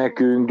kell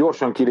nekünk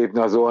gyorsan kilépni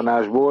a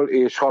zónásból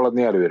és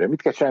haladni előre?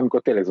 Mit kell csinálni,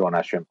 amikor tényleg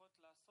zónás jön?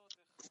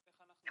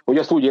 Hogy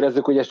azt úgy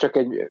érezzük, hogy ez csak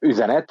egy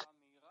üzenet,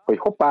 hogy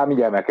hoppá,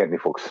 mindjárt emelkedni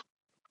fogsz.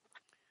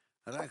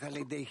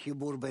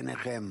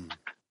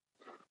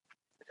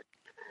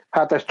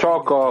 Hát ez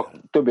csak a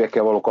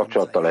többiekkel való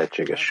kapcsolattal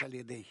lehetséges.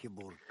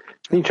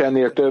 Nincs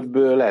ennél több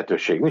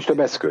lehetőség, nincs több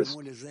eszköz.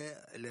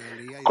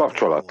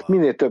 Kapcsolat.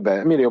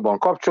 Minél jobban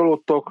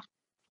kapcsolódtok,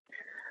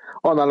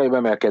 annál nagyobb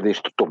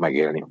emelkedést tudtok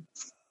megélni.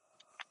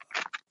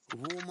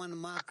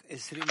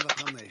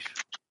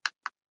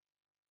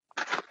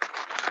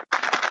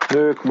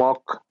 Nők,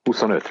 Mak,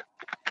 25.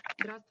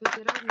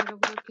 Здравствуйте, Рав,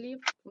 мировой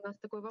клип. У нас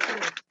такой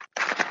вопрос.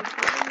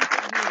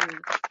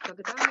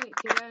 Когда мы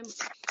теряем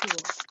все,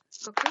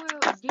 какое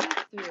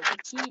действие,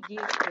 какие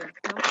действия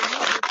нам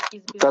помогут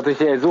избежать? Tehát,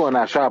 hogyha egy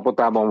zuhanás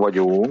állapotában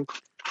vagyunk,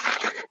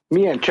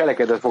 milyen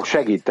cselekedet fog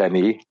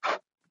segíteni,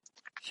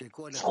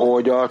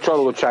 hogy a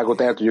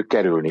csalódottságot el tudjuk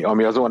kerülni,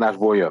 ami a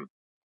zuhanásból jön?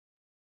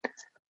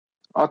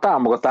 A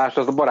támogatást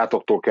az a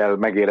barátoktól kell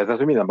megérezni,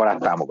 hogy minden barát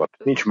támogat.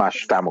 Nincs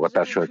más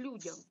támogatás.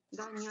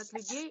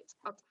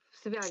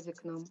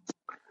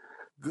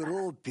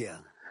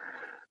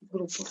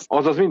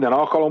 Azaz minden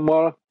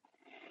alkalommal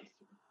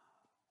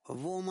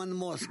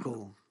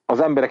az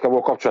emberekkel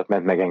való kapcsolat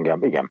ment meg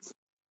engem. Igen.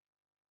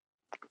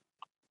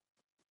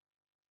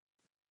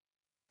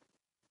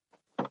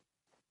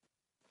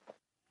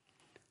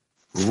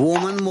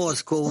 Woman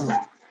Moscow.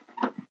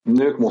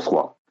 Nők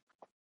Moszkva.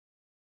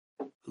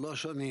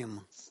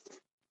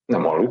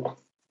 Nem halljuk.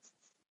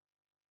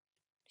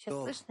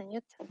 Сейчас слышно,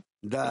 нет?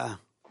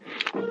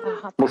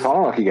 Most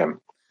hallanak,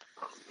 igen.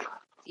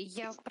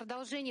 Я в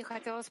продолжении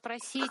хотела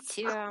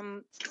спросить,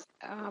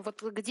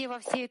 вот где во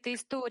всей этой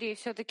истории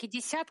все-таки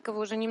десятка, вы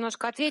уже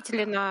немножко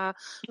ответили на...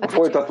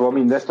 Folytatva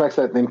mindezt meg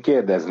szeretném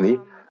kérdezni,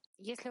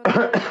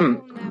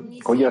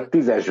 hogy a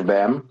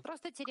 10-esben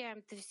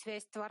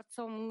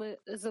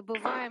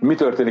mi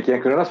történik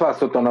ilyenkor? Azt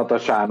választotta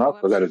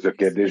Natasának az előző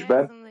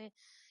kérdésben,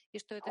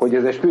 hogy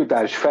ez egy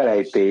spirituális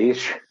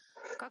felejtés,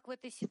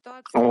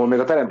 ahol még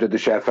a teremtőt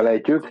is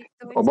elfelejtjük,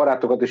 a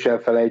barátokat is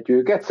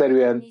elfelejtjük,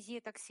 egyszerűen,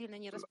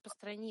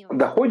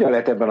 de hogyan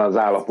lehet ebben az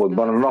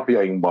állapotban, a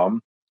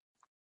napjainkban,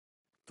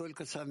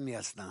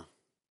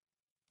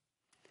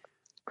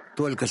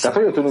 tehát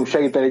hogyan tudunk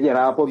segíteni egy ilyen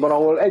állapotban,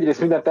 ahol egyrészt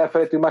mindent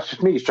elfelejtünk,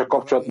 másrészt mégiscsak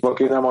kapcsolatban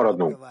kéne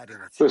maradnunk.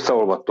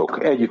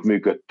 Összeolvadtok,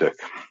 együttműködtök,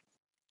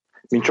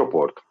 mint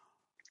csoport.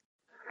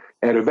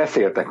 Erről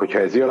beszéltek, hogyha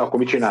ez jön, akkor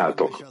mit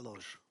csináltok?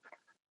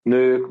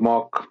 Nők,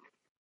 mak,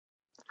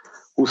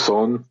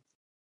 23.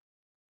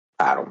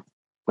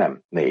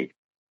 Nem, 4.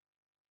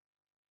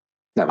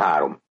 Nem,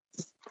 3.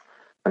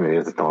 Nem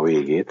értettem a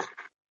végét.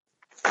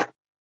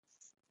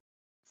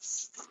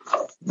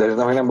 De ez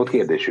nem volt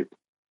kérdésük.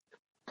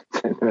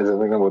 Ez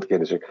még nem volt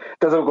kérdésük.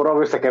 De ez amikor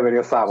Rav összekeveri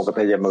a számokat,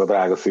 egyen meg a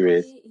drága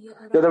szívét.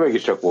 De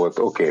mégiscsak volt,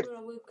 oké.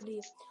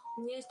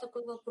 У меня есть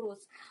такой вопрос.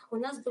 У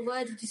нас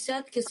бывает в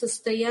десятке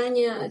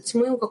состояние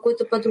тьмы у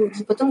какой-то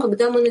подруги. Потом,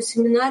 когда мы на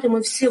семинаре,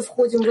 мы все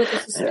входим в это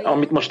состояние.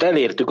 Amit most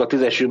elértük a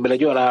 10-esünkben,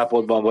 egy olyan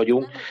állapotban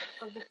vagyunk,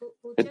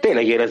 hogy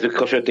tényleg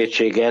érezzük a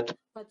sötétséget,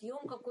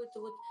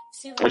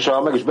 és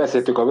ha meg is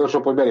beszéltük a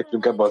workshop, hogy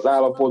beléptünk ebbe az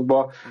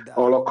állapotba,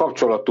 ahol a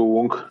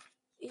kapcsolatunk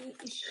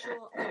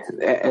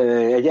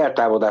egy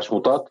eltávolodás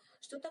mutat,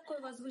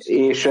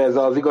 és ez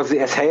az igazi,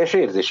 ez helyes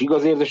érzés?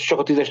 Igazi érzés, csak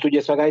a 10-es tudja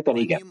ezt megállítani?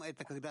 Igen.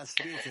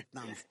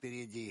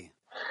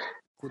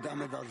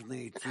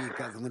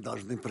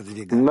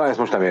 Na, ezt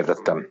most nem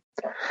értettem.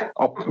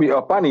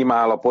 A panim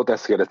állapot,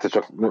 ezt kérdezte,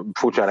 csak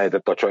furcsán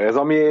ejtett a csaj. Ez,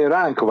 ami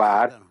ránk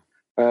vár,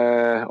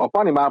 a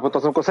panim állapot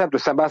az, amikor szemtől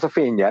szembe állsz a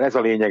fénnyel, ez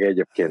a lényeg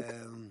egyébként.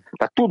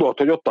 Tehát tudod,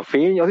 hogy ott a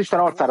fény, az Isten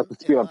arcára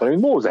tudsz pillantani,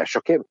 mint Mózes,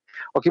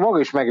 aki maga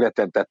is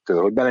megrettent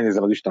ettől, hogy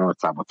belenézem az Isten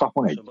arcába.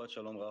 Szakon egy.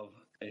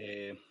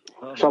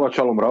 Shabbat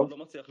shalom, Rav.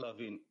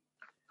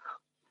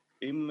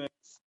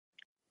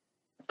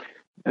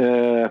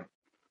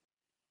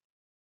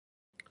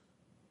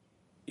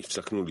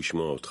 הפסקנו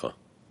לשמוע אותך.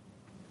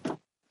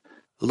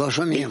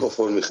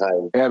 מיקרופון,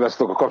 מיכאל.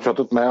 Elvesztok a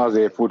kapcsolatot, mert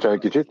azért furcsa egy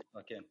kicsit.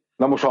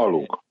 Na most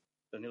hallunk.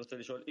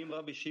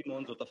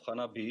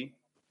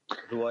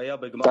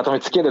 Tehát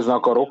amit kérdezni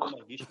akarok,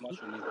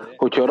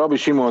 hogyha Rabbi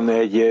Simon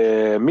egy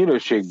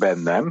minőség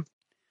bennem,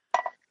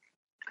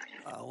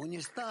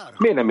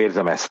 miért nem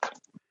érzem ezt?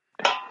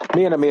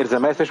 Miért nem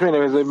érzem ezt, és miért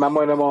nem érzem, hogy már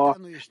majdnem a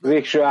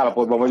végső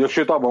állapotban vagyok,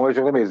 sőt abban vagyok,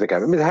 csak nem érzek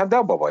el. Hát de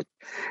abban vagy.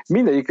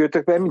 Mindegyik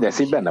őtökben minden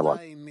szint benne van.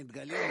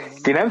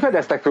 Ti nem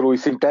fedeztek fel új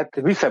szintet,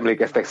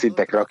 visszaemlékeztek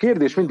szintekre. A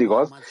kérdés mindig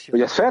az,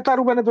 hogy ez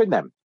feltárul benned, vagy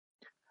nem.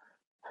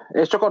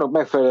 És csak annak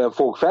megfelelően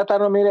fogok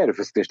feltárni, amire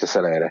erőfeszítést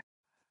teszel erre.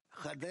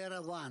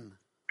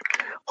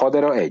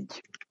 Hadera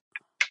 1.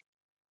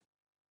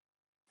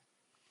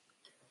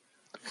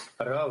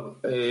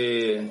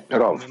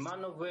 Rav.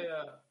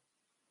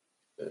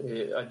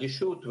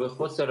 אדישות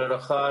וחוסר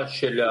הערכה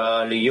של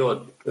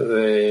העליות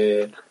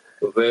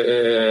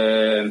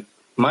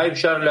ומה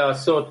אפשר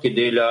לעשות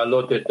כדי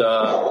להעלות את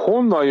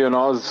Honnan jön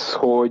az,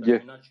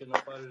 hogy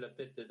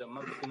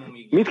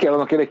mit kell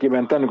annak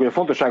érdekében tennünk, hogy a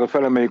fontosságot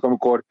felemeljük,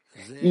 amikor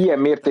ilyen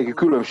mértékű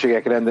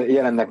különbségek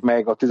jelennek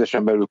meg a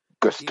 10-esen belül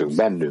köztünk,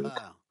 bennünk.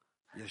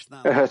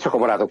 Csak a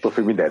barátoktól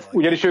függ mindez.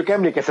 Ugyanis ők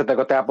emlékezhetnek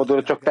a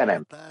tápotról, csak te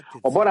nem.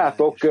 A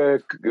barátok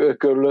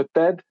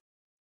körülötted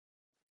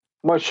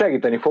majd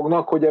segíteni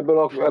fognak, hogy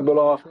ebből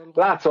a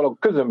látszólag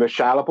közömbös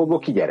állapotból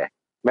kigyere.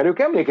 Mert ők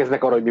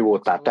emlékeznek arra, hogy mi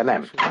voltál, te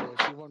nem.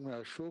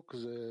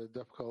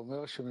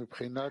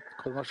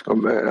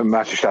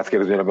 Más is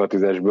átkérdezően ebből a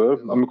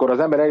 10-esből. Amikor az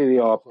ember eléri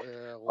a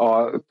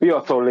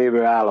piacon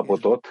lévő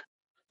állapotot,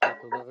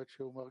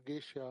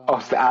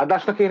 azt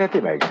áldásnak érheti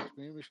meg?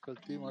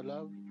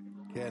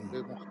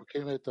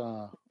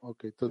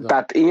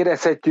 Tehát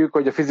érezhetjük,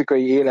 hogy a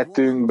fizikai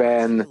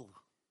életünkben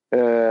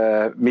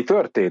mi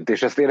történt,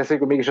 és ezt érezhetjük,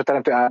 hogy mégis a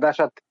teremtő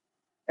áldását,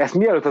 ezt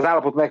mielőtt az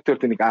állapot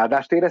megtörténik,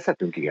 áldást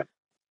érezhetünk? Igen.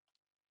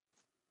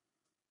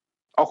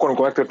 Akkor,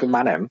 amikor megtörtént,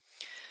 már nem.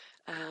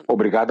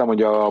 Obrigada,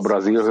 mondja a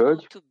brazil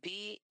hölgy.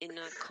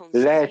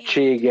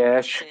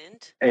 Lehetséges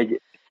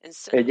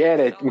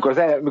mikor az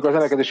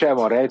emelkedés el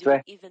van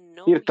rejtve,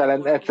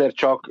 hirtelen egyszer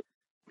csak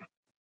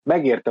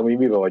megértem, hogy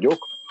miben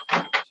vagyok.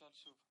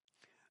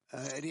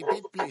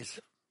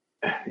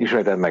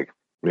 Ismételd meg.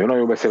 Nagyon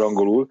jól beszél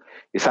angolul,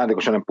 és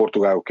szándékosan nem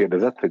portugálul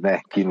kérdezett, hogy ne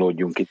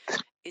kínlódjunk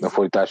itt a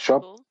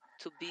folytással.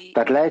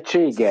 Tehát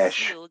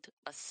lehetséges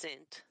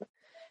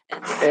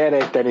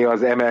elrejteni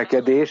az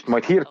emelkedést,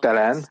 majd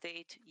hirtelen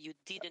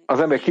az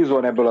ember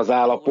kizúan ebből az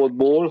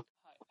állapotból,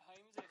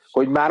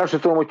 hogy már azt sem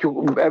tudom, hogy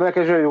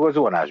emelkedés vagy a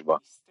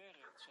zuhanásba.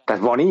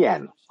 Tehát van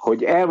ilyen,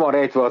 hogy el van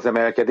rejtve az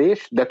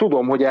emelkedés, de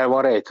tudom, hogy el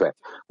van rejtve.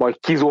 Majd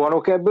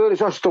kizuhanok ebből,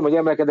 és azt tudom, hogy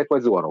emelkedek,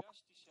 vagy zuhanok.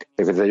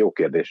 Ez egy jó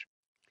kérdés.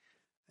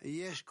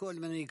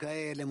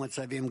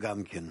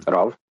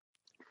 Rav?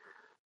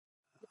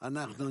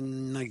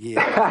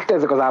 Hát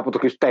ezek az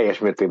állapotok is teljes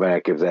mértékben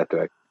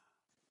elképzelhetőek.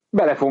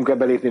 Bele fogunk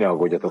ebbe lépni, ne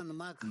aggódjatok.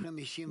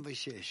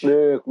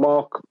 Nők,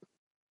 mak,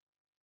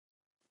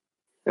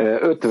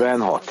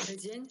 56.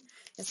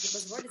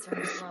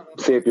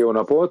 Szép jó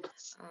napot!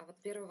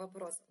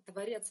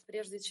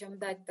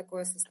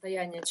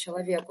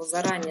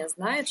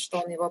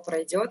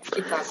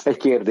 Egy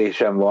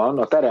kérdésem van.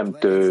 A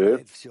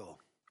teremtő,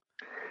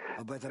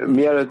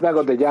 mielőtt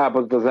megad egy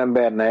állapotot az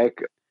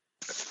embernek,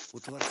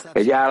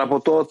 egy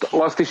állapotot,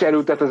 azt is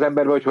elültet az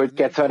emberbe, hogy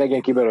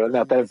kedveljen ki belőle.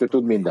 A teremtő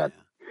tud mindent.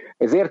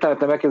 Ez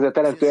értelmetlen megkezdő, a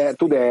teremtő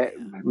tud-e,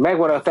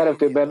 megvan a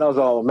teremtőben az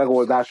a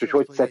megoldás,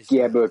 hogy szed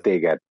ki ebből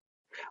téged.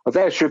 Az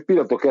első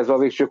pillanattól kezdve a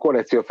végső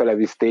korrekció fele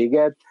visz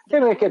téged,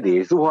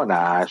 emelkedés,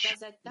 zuhanás,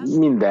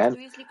 minden,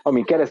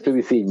 amin keresztül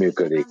visz, így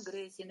működik.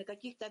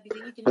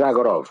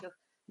 Drága Rav,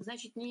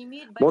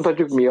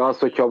 mondhatjuk mi azt,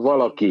 hogyha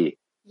valaki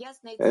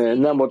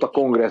nem volt a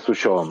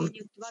kongresszuson,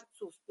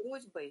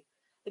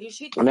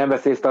 nem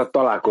vesz részt a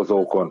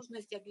találkozókon,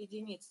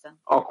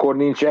 akkor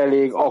nincs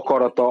elég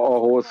akarata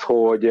ahhoz,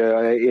 hogy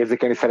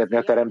érzékelni szeretné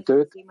a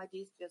teremtőt?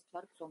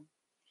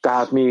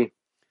 Tehát mi...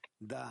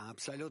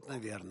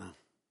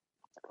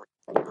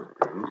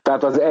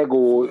 Tehát az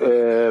ego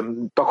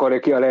takarja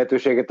ki a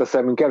lehetőséget a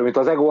szemünk elől, mint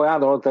az ego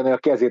állandóan tenni a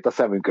kezét a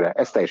szemünkre.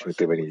 Ez teljes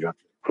mértékben így van.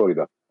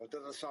 Florida.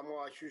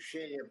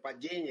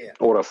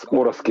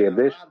 Orosz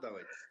kérdés.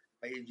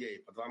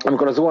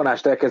 Amikor a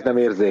zuhanást elkezdem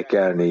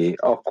érzékelni,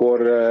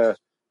 akkor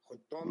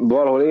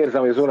valahol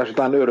érzem, hogy a zuhanás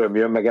után öröm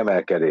jön, meg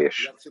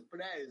emelkedés.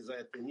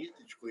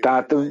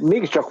 Tehát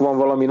mégiscsak van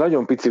valami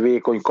nagyon pici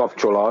vékony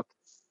kapcsolat,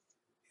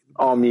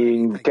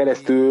 amin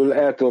keresztül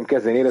el tudom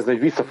kezdeni érezni,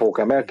 hogy vissza fogok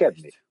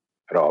emelkedni.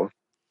 Rav.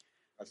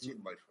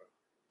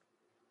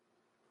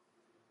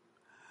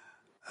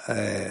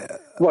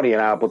 Van ilyen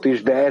állapot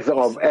is, de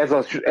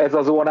ez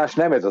a zuhanás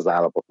nem ez az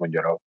állapot,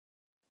 mondja Rav.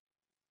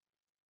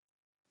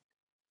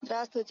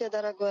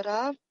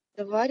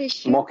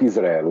 Mag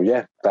Izrael,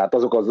 ugye? Tehát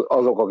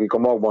azok, akik a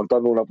magban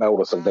tanulnak, mert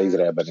oroszok, de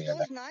Izraelben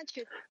élnek.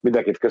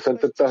 Mindenkit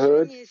köszöntött a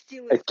hölgy.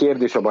 Egy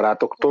kérdés a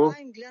barátoktól.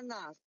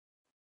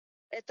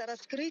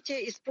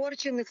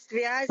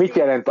 Mit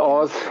jelent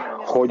az,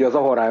 hogy az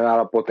aharány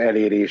állapot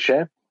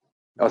elérése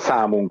a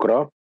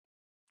számunkra?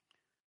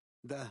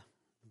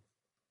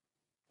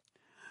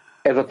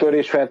 Ez a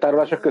törés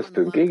feltárolása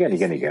köztünk?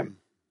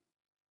 Igen.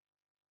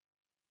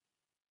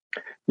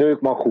 Nők,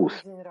 mag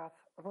 20.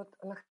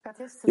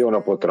 Jó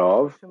napot,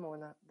 Rav!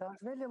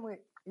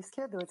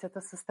 Исследовать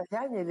это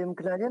состояние или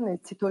мгновенно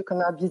идти только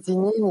на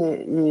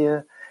объединение,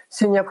 и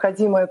все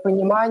необходимое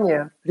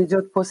понимание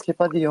придет после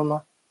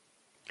подъема.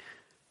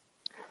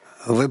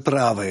 Вы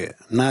правы.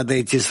 Надо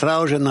идти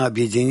сразу же на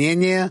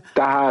объединение.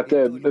 Tehát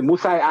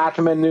muszáj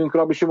átmennünk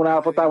Rabbi Simon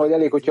állapotán, vagy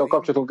elég, hogyha a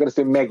kapcsolaton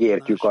keresztül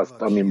megértjük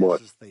azt, amin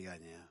volt.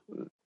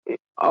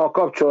 A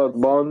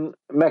kapcsolatban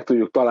meg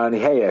tudjuk találni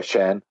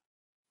helyesen,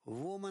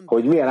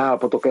 hogy milyen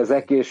állapotok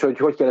ezek, és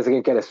hogy kell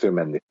ezeken keresztül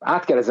menni.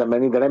 Át kell ezen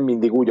menni, de nem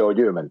mindig úgy, ahogy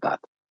ő ment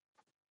át.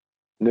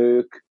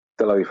 Nők,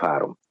 Tel Aviv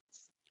 3.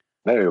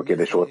 Nagyon jó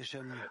kérdés volt.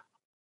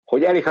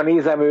 Hogy elég, ha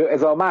nézem,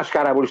 ez a más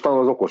kárából is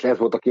tanul az okos, ez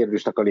volt a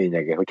kérdésnek a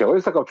lényege. Hogyha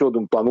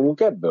összekapcsolódunk, tanulunk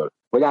ebből?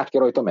 Vagy át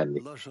kell rajta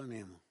menni?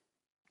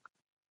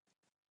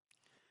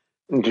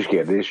 Nincs is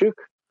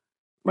kérdésük,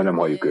 mert nem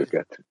halljuk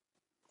őket.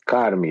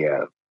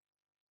 Kármiel.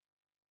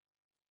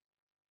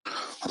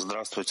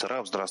 Здравствуйте,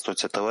 Рав,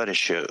 здравствуйте,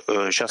 товарищи.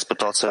 Сейчас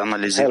пытался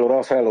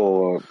анализировать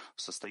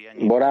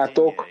состояние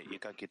и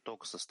как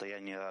итог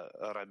состояния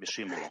Раби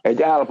Шимона.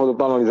 Egy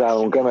állapotot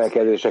analizálunk,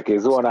 emelkedések és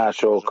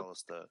zuhanások.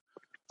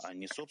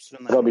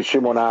 Rabbi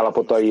Simon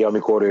állapotai,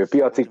 amikor ő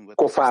piaci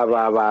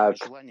kofává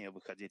vált.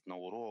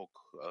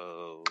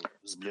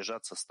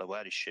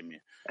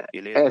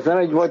 Ez nem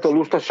egyfajta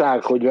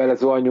lustaság, hogy vele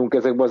zuhanjunk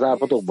ezekbe az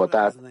állapotokba?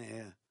 Tehát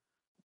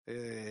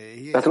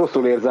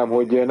rosszul érzem,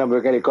 hogy nem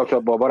vagyok elég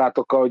kapcsolatban a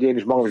barátokkal, hogy én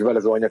is magam is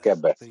belezuhanjak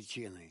ebbe.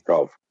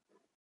 Rav.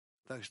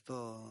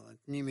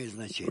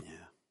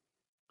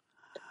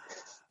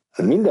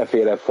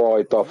 Mindenféle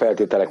fajta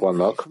feltételek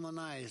vannak,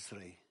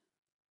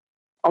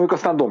 amik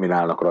aztán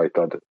dominálnak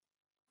rajtad.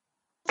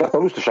 Tehát a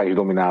lustaság is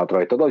dominálhat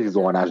rajtad, az is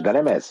zuhanás, de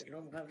nem ez.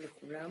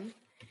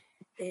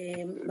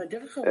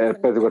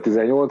 Pedig a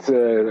 18,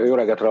 jó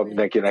reggelt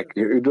mindenkinek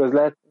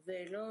üdvözlet.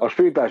 A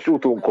spirituális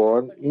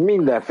útunkon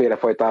mindenféle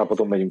fajta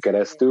állapoton megyünk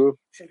keresztül,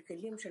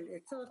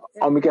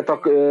 amiket a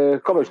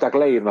kabalisták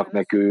leírnak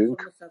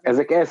nekünk,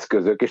 ezek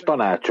eszközök és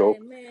tanácsok,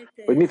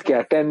 hogy mit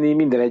kell tenni,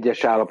 minden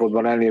egyes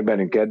állapotban elnél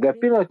bennünket, de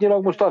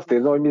pillanatnyilag most azt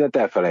érzem, hogy mindent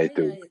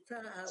elfelejtünk.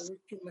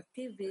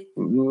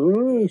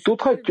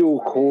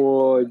 Tudhatjuk,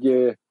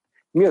 hogy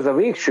mi az a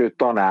végső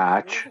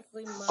tanács,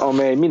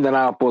 amely minden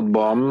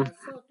állapotban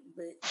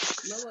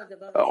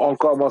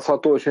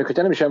alkalmazható, és még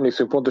hogyha nem is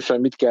emlékszünk pontosan,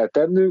 mit kell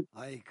tennünk,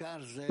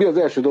 mi az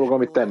első dolog,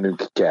 amit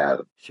tennünk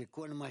kell?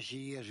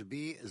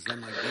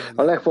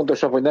 A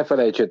legfontosabb, hogy ne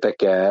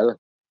felejtsétek el,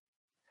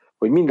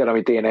 hogy minden,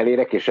 amit én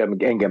elérek, és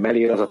engem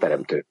elér, az a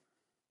teremtő.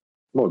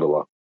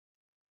 Moldova.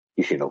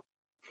 Kishinó.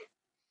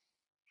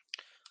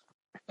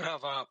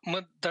 Рава,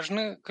 мы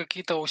должны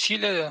какие-то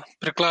усилия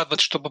прикладывать,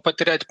 чтобы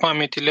потерять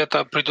память, или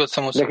это придет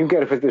само собой? Nekünk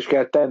erőfeszítést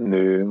kell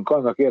tennünk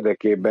annak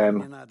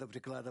érdekében,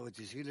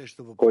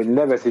 hogy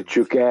ne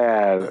veszítsük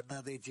el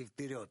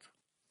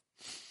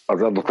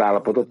az adott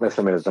állapotot, mert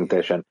nem értem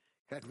teljesen.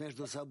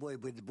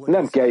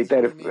 Nem kell itt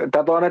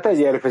tehát hanem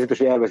egy erőfeszítés,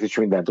 hogy elveszíts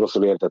mindent,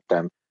 rosszul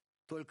értettem.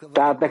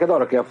 Tehát neked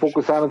arra kell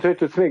fókuszálnod, hogy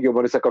tudsz még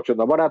jobban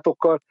összekapcsolódni a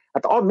barátokkal.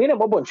 Hát miért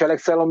nem abban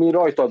cselekszel, ami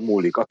rajtad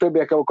múlik, a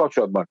többiekkel a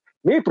kapcsolatban?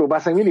 Miért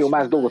próbálsz meg millió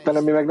más dolgot tenni,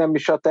 ami meg nem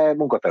is a te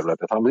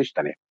munkaterületed, hanem az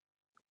Istené?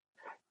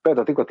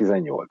 Például Tika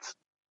 18.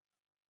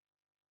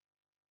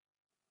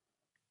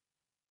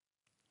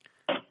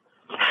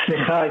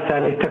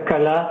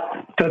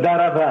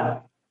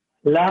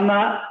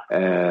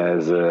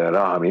 Ez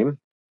Rahamim.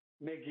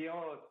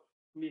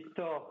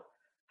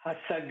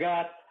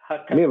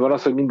 Miért van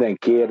az, hogy minden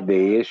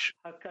kérdés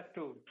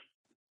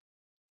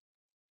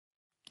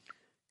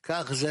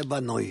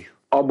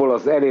abból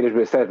az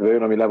elérésből szeretve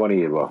jön, ami le van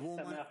írva?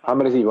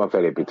 Mert ez így van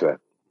felépítve.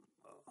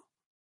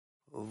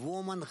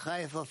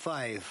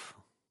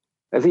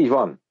 Ez így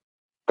van.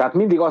 Tehát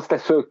mindig azt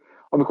tesz föl,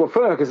 amikor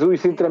felemelkezz az új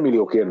szintre,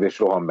 millió kérdés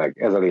rohan meg.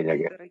 Ez a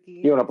lényege.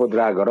 Jó napot,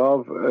 drága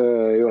Rav,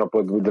 jó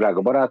napot,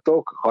 drága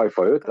barátok,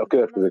 Hajfa 5, a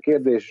következő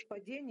kérdés.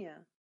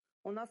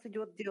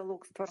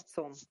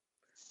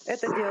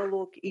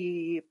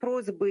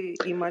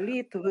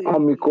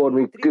 Amikor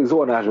mi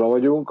zónásban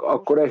vagyunk,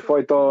 akkor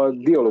egyfajta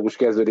dialógus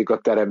kezdődik a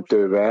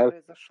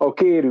teremtővel. Ha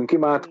kérünk,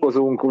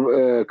 imádkozunk,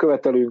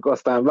 követelünk,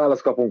 aztán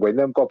választ kapunk, vagy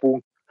nem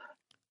kapunk.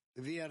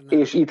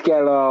 És itt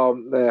kell a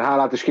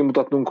hálát is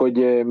kimutatnunk,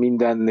 hogy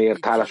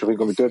mindenért hálások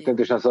vagyunk, ami történt,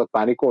 és nem szabad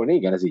pánikolni.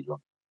 Igen, ez így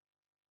van.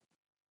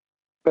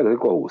 Például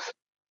a 20.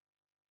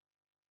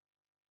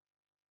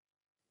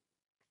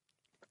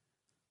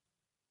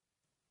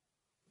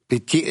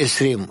 Piti 20,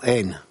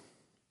 én.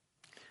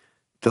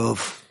 Tov.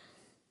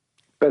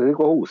 Pedig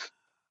a 20.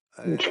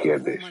 Nincs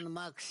kérdés.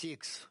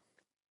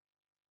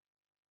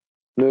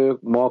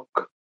 Nők,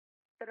 mak.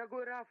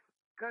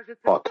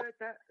 6.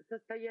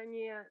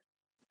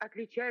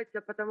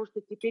 Отличается, потому что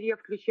теперь я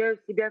включаю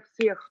в себя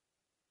всех.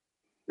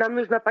 Нам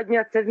нужно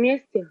подняться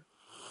вместе.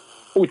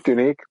 Úgy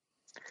tűnik,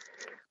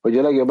 hogy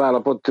a legjobb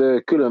állapot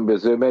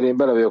különböző, mert én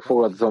bele vagyok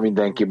foglalkozva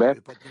mindenkibe,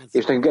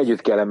 és nekünk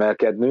együtt kell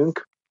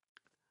emelkednünk.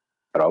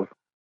 Rav.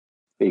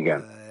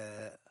 Igen.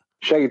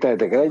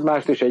 Segítenetek el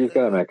egymást, és együtt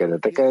kell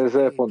emelkednetek.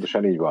 Ez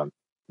pontosan így van.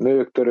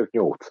 Nők, török,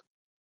 8.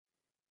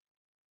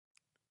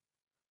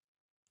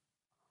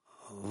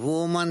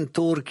 Woman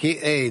Turkey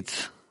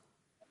 8.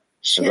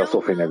 Ez a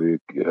Sofi nevű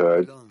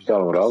hölgy.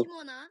 Shalom, Rav.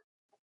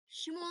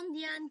 Şimon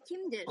diyen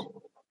kimdir?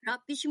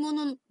 Rabbi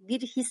Şimon'un bir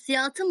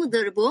hissiyatı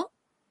mıdır bu?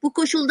 Bu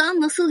koşuldan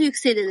nasıl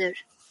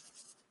yükselilir?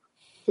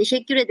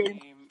 Teşekkür ederim.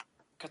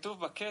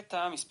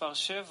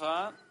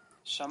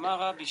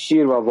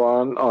 Írva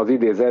van az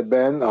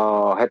idézetben,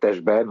 a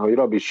 7-esben, hogy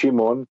Rabbi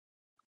Simon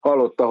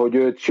hallotta, hogy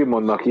őt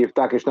Simonnak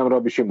hívták, és nem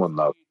Rabbi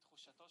Simonnak.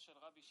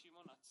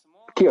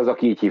 Ki az,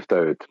 aki így hívta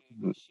őt?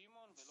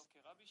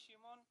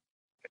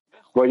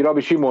 Vagy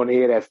Rabbi Simon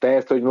érezte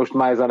ezt, hogy most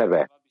már ez a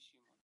neve.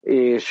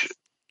 És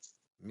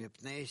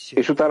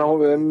utána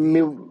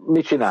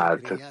mit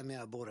csinált?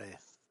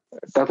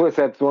 Tehát hogy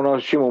szeretett volna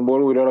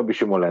Simonból újra Rabbi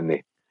Simon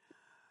lenni?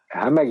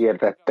 Hát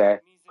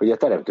megértette, hogy a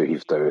teremtő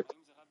hívta őt.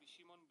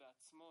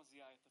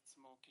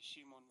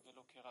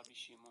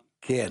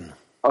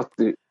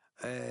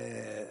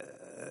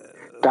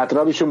 Tehát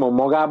Rabbi Simon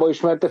magába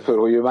ismerte föl,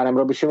 hogy ő már nem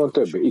Rabbi Simon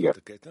több? Igen.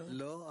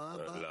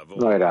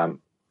 Najrám.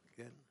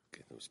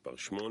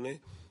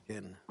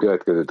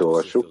 Következőt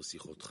olvassuk.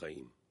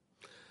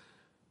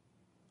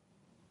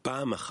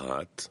 פעם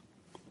אחת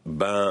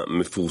בא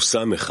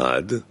מפורסם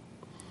אחד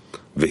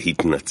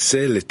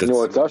והתנצל את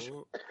עצמו.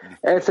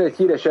 Egyszer egy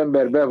híres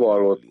ember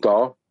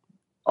bevallotta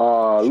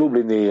a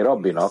lublini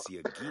rabbinak,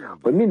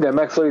 hogy minden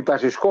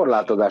megszorítás és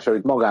korlátozás,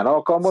 amit magán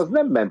alkalmaz,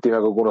 nem menti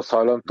meg a gonosz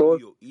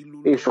hajlamtól,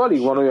 és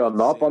alig van olyan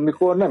nap,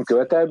 amikor nem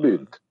követel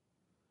bűnt.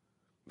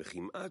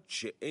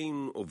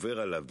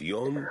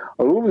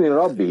 A lublini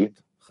rabbi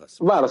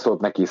válaszolt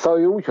neki,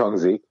 szóval úgy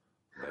hangzik,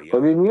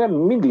 hogy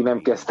mindig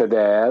nem kezdted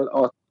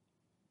el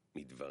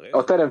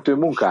a teremtő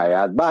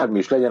munkáját, bármi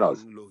is legyen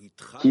az.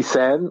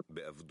 Hiszen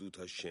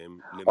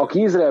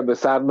aki Izraelből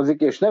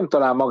származik, és nem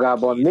talál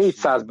magában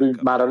 400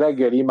 bűnt már a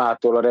reggeli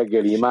imától a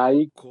reggeli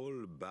imáig,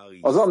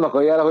 az annak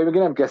a jele, hogy még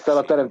nem kezdte el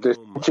a teremtő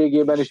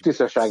szentségében és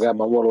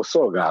tisztaságában való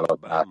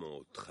szolgálatát.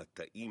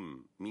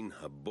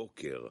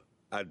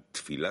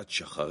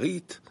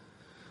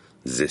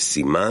 זה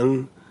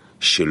סימן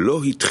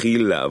שלא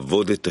התחיל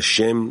לעבוד את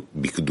השם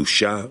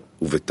בקדושה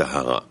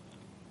ובטהרה.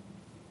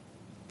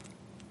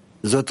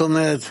 זאת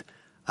אומרת,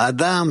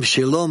 אדם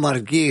שלא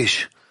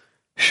מרגיש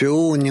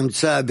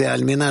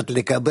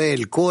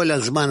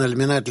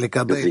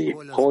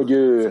hogy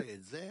ő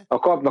a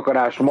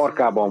kapnakarás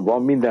markában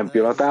van minden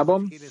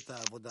pillanatában,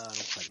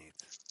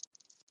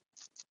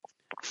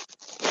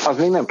 az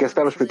még nem kezdte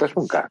el a spirites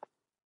munkát.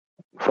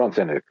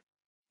 Francia nők.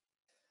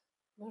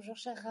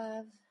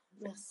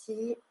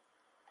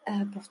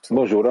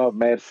 Bonjour,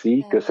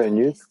 merci,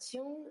 köszönjük.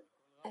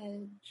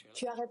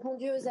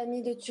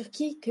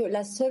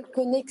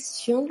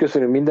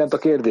 Köszönjük mindent, a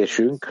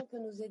kérdésünk.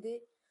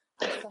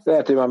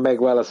 Lehet, hogy már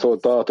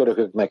megválaszolta a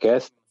törököknek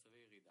ezt,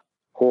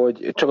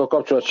 hogy csak a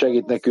kapcsolat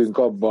segít nekünk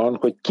abban,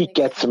 hogy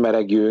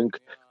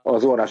kikecmeregjünk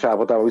az orrás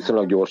állapotával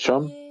viszonylag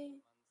gyorsan.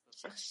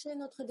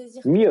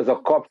 Mi az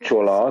a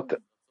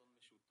kapcsolat,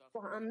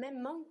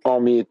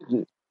 amit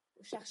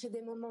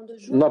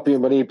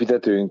napjainkban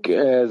építettünk?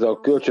 Ez a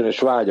kölcsönös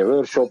vágy a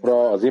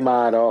workshopra, az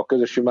imára, a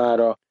közös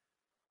imára,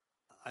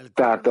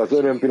 tehát az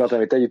örömpillanat,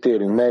 amit együtt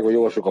élünk meg, vagy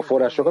olvasok a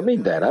forrásokat,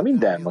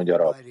 minden, mondja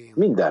Rab,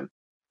 minden.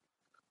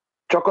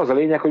 Csak az a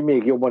lényeg, hogy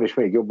még jobban és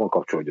még jobban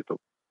kapcsolódjatok.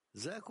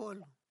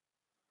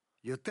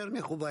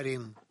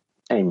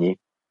 Ennyi.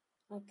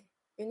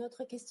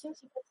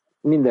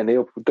 Mindennél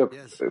jobb, több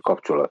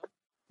kapcsolat.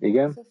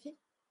 Igen?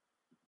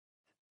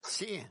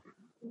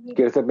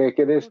 Kérdezted még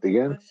kérdést?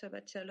 Igen?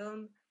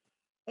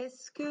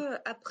 Est-ce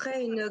que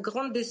après une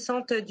grande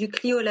descente du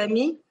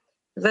Clio-Lamy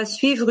va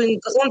suivre une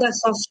grande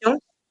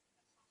ascension?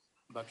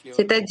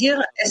 C'est-à-dire,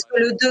 est-ce que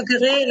le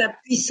degré, la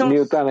puissance...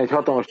 Miután egy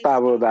hatalmas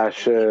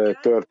távolodás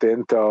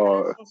történt,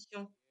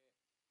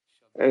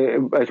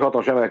 egy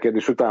hatalmas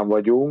emelkedés után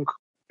vagyunk,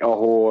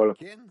 ahol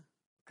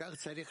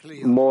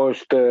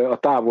most a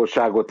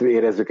távolságot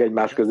érezzük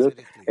egymás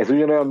között. Ez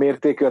ugyanolyan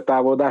mértékű a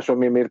távolodás,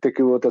 ami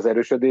mértékű volt az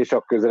erősödés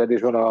a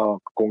közeledésben a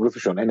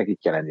kongresszuson? Ennek így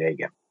kell lennie,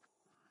 igen.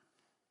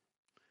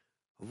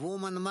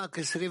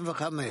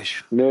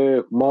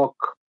 Nők,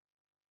 mak,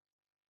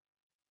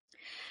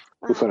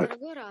 25.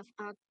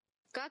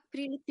 Как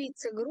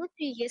прилепиться к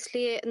группе,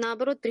 если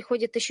наоборот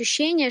приходит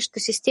ощущение, что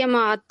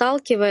система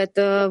отталкивает,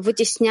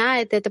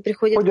 вытесняет, это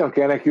приходит... Hogyan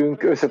kell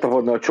nekünk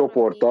összetavodni a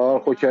csoporttal,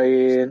 hogyha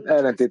én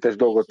ellentétes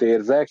dolgot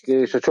érzek,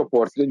 és a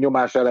csoport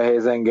nyomás alá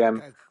helyez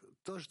engem,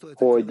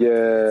 hogy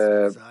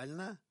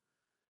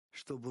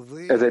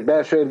ez egy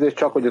belső érzés,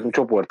 csak hogy a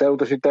csoport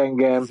elutasít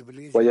engem,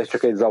 vagy ez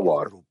csak egy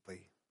zavar?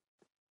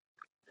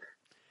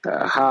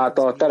 Hát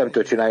a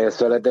teremtő csinálja ezt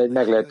veled egy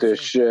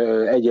meglehetős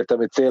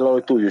egyértelmű céllal,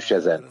 hogy túljuss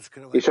ezen.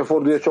 És a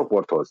fordulja a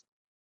csoporthoz.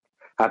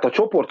 Hát a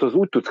csoporthoz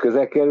úgy tudsz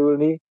közel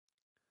kerülni,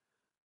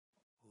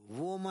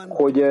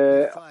 hogy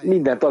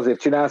mindent azért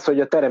csinálsz, hogy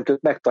a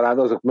teremtőt megtaláld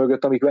azok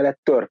mögött, amik veled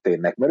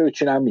történnek, mert ő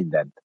csinál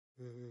mindent.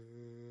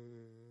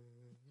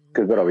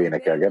 Közben a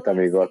énekelget,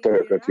 amíg a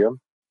törököt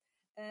jön.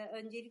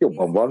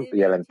 Jobban van,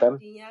 jelentem.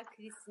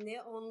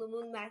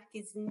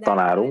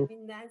 Tanárunk.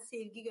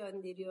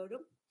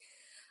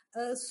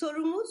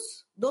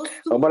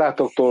 A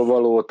barátoktól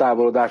való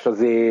távolodás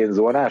az én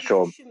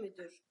zónásom,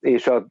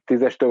 és a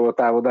 10-estől való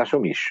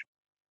távolodásom is.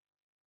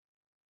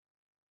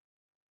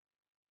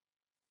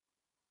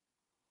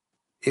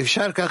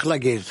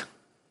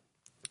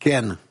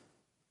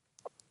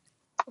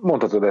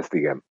 Mondhatod ezt,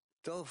 igen.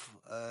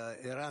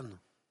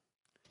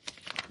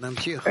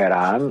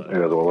 Erán,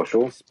 ő az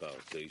olvasó.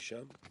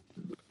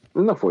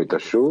 Na,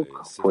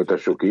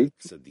 folytassuk így.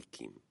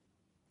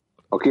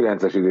 A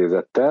 9-es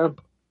idézettel.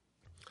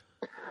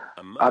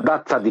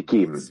 Adat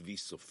Tzadikim.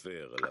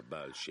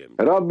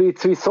 Rabbi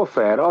Tzvi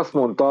Szofer azt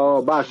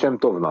mondta Baal Shem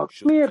Tovnak,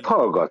 miért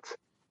hallgatsz?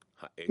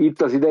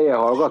 Itt az ideje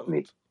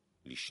hallgatni?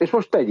 És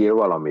most tegyél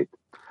valamit.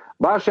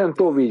 Baal Shem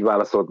Tov így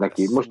válaszolt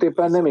neki, most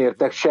éppen nem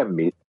értek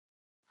semmit.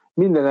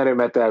 Minden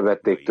erőmet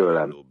elvették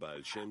tőlem.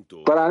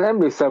 Talán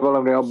emlékszel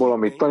valamire abból,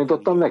 amit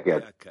tanítottam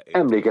neked?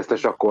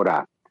 Emlékeztes akkor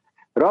rá.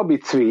 Rabbi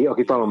Tzvi,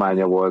 aki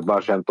tanulmánya volt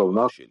Baal Shem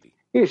Tovnak,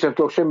 én sem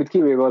tudok semmit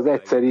kivéve az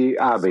egyszeri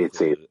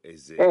ABC-t.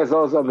 Ez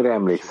az, amire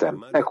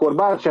emlékszem. Ekkor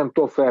Baal Shem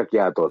Tov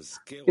felkiáltott.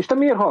 És te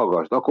miért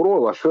hallgass? Akkor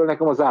olvas föl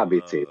nekem az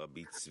ABC-t.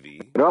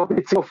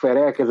 Rabbi Tzvi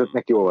elkezdett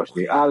neki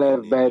olvasni.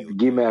 Alef, Bet,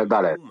 Gimel,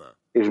 Dalet.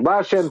 És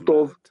Baal Shem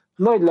Tov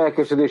nagy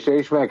lelkesedéssel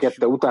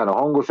ismerkedte utána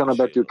hangosan a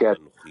betűket,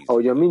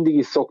 ahogyan mindig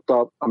is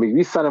szokta, amíg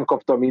vissza nem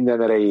kapta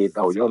minden erejét,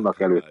 ahogy annak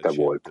előtte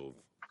volt.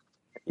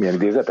 Milyen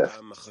idézet ez?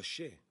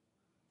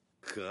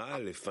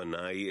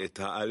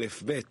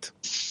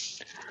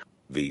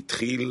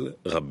 והתחיל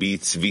רבי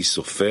צבי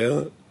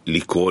סופר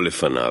לקרוא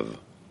לפניו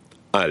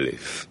א',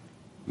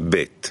 ב',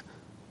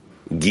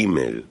 ג',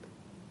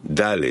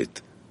 ד',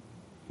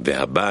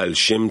 והבעל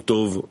שם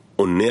טוב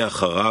עונה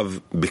אחריו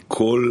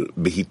בקול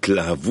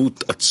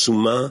בהתלהבות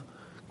עצומה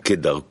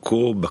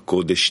כדרכו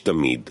בקודש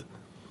תמיד,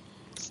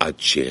 עד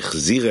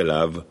שהחזיר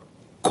אליו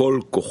כל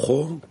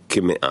כוחו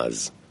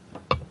כמאז.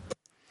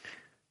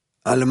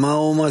 על מה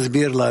הוא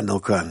מסביר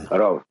לנו כאן?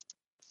 הרב.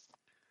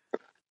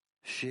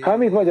 Hát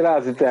mit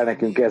magyarázik el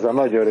nekünk ez a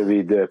nagyon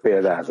rövid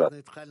példázat?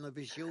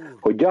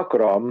 Hogy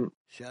gyakran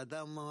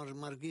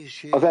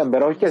az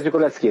ember, ahogy kezdjük a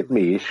leckét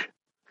mi is,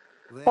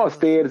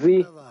 azt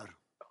érzi,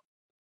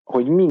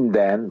 hogy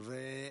minden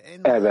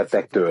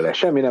elvettek tőle,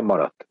 semmi nem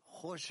maradt.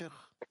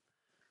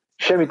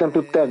 Semmit nem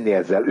tud tenni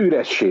ezzel,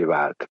 üressé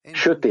vált,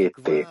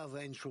 sötétté.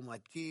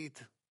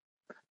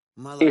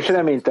 És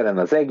reménytelen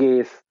az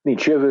egész,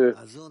 nincs jövő.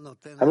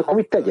 Hát akkor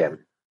mit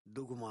tegyem?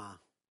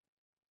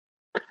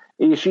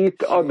 És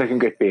itt ad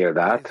nekünk egy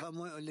példát,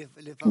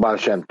 Baal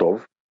Shem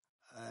Tov,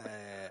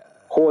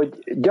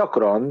 hogy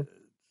gyakran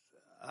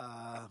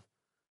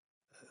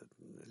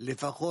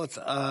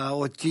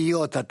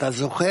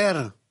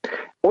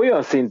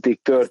olyan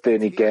szintig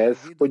történik ez,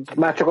 hogy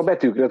már csak a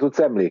betűkre tudsz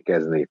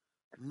emlékezni.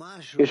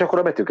 És akkor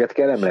a betűket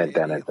kell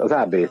említened, az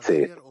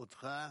ABC-t.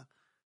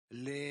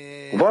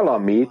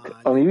 Valamit,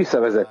 ami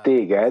visszavezet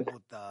téged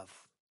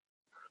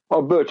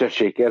a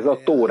bölcsességhez, a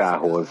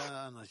Tórához,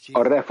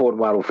 a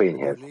reformáló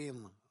fényhez.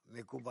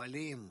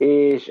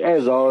 És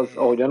ez az,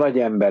 ahogy a nagy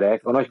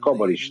emberek, a nagy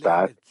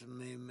kabalisták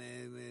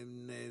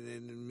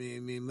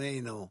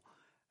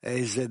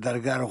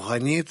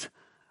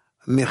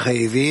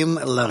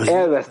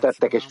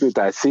elvesztettek egy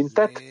spirituális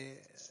szintet,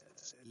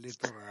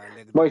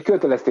 majd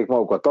kötelezték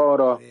magukat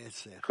arra,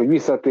 hogy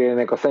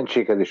visszatérjenek a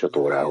szentséghez és a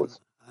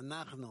Tórához.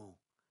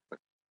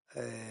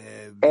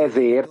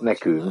 Ezért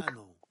nekünk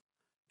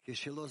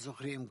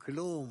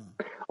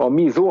a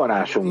mi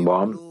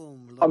zuhanásunkban,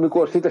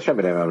 amikor szinte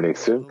semmire nem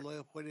emlékszünk,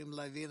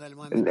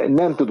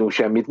 nem tudunk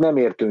semmit, nem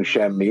értünk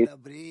semmit,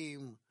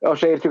 azt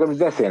se értjük, amit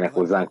beszélnek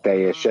hozzánk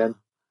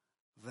teljesen.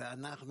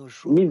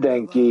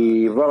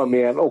 Mindenki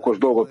valamilyen okos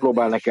dolgot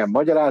próbál nekem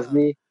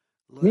magyarázni,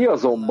 mi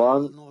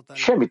azonban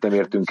semmit nem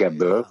értünk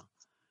ebből,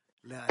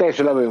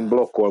 teljesen le vagyunk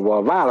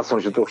blokkolva,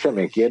 válaszolni sem tudok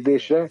semmilyen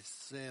kérdésre,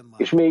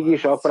 és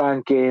mégis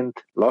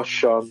apránként,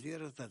 lassan,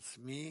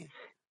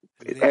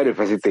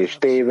 erőfeszítés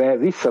téve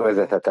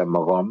visszavezethetem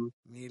magam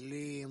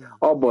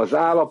abba az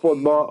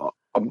állapotba,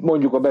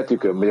 mondjuk a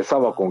betűkön, vagy a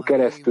szavakon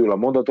keresztül, a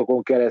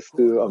mondatokon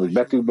keresztül, amik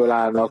betűkből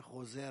állnak,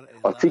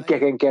 a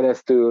cikkeken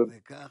keresztül,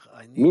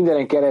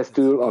 mindenen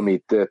keresztül,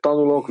 amit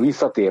tanulok,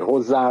 visszatér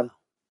hozzám,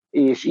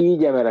 és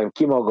így emelem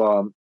ki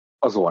magam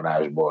a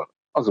zuhanásból.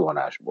 A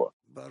zuhanásból.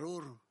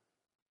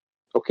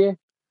 Oké?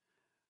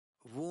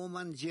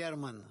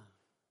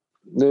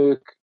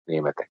 Nők,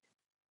 németek.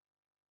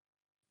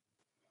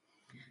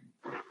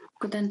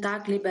 Guten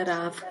Tag, lieber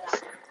Rav.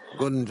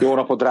 Jó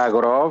napot, drága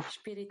Rav!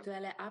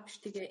 Spirituelle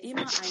Abstiege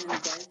immer einen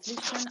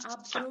weltlichen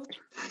Abdruck?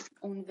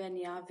 Und wenn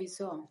ja,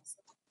 wieso?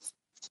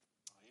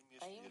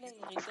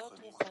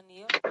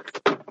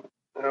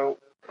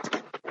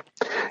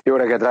 Jó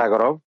reggelt, drága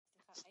Rav!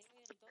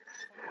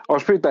 A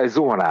spirituális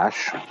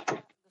zuhanás.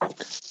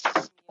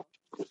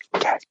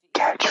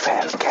 Kelts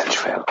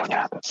fel,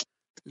 anyádat!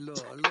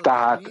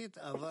 Tehát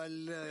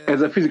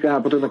ez a fizikai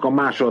állapotoknak a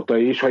másolata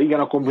is, ha igen,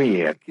 akkor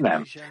miért?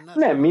 Nem.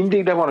 Nem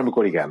mindig, de van,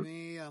 amikor igen.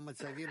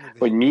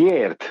 Hogy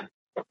miért?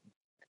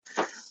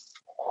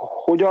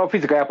 Hogy a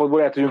fizikai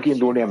állapotból el tudjunk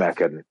indulni,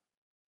 emelkedni.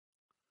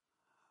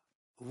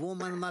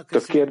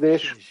 Több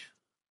kérdés?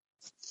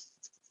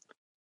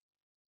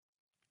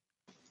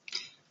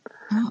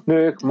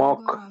 Nők,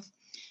 Mak,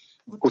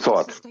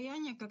 26.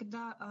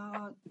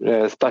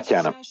 Ez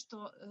Tatjana.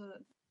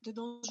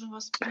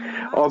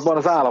 Abban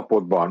az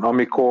állapotban,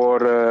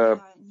 amikor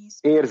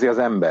érzi az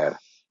ember,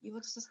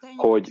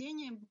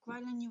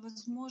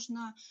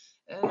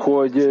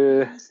 hogy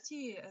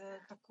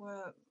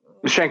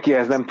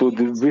senkihez nem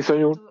tud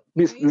viszonyulni,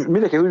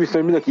 mindenki úgy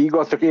viszonyul, mindenki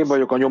igaz, csak én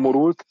vagyok a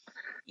nyomorult,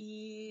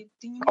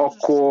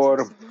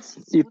 akkor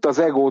itt az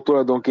ego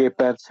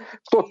tulajdonképpen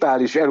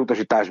totális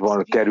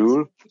elutasításban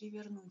kerül,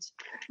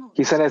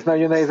 hiszen ez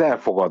nagyon nehéz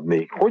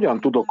elfogadni. Hogyan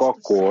tudok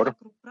akkor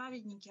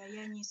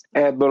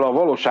ebből a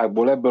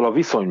valóságból, ebből a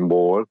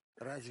viszonyból,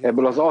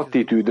 ebből az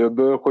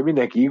attitűdöből, hogy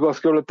mindenki igaz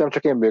körülöttem,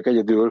 csak én vagyok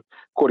egyedül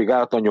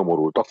korrigálatlan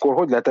nyomorult. Akkor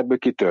hogy lehet ebből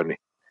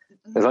kitörni?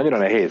 Ez annyira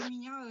nehéz.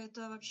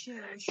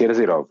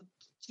 Kérdezi Rav.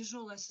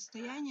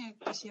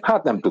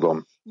 Hát nem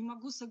tudom.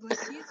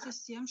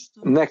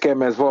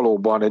 Nekem ez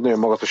valóban egy nagyon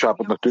magatos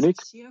állapotnak tűnik.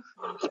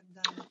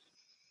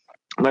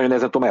 Nagyon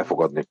nehezen tudom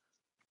elfogadni,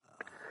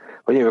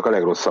 hogy én vagyok a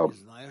legrosszabb.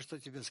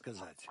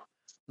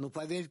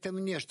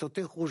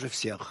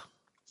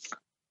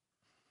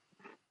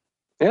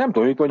 Én nem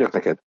tudom, mit mondjak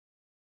neked.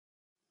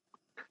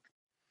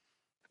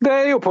 De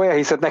jobb, ha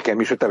elhiszed nekem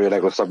is, hogy te vagy a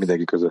legrosszabb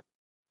mindenki között.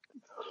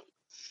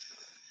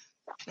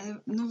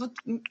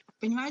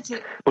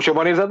 Most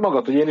jobban érzed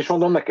magad, hogy én is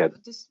mondom neked?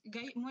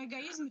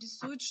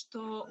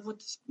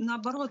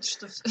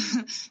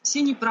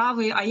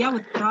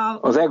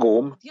 Az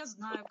egóm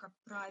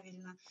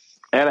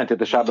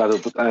ellentétes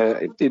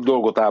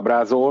dolgot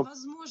ábrázol,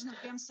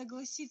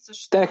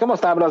 de nekem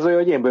azt ábrázolja,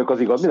 hogy én vagyok az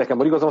igaz. Mi nekem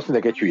van igazam, azt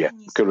mindenki egy hülye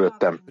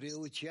körülöttem.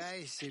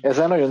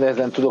 Ezzel nagyon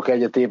nehezen tudok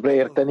egyetébre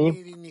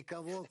érteni,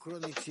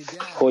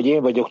 hogy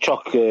én vagyok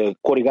csak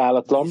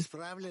korrigálatlan.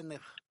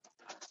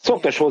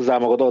 Szoktas hozzá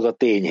magad az a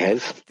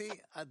tényhez,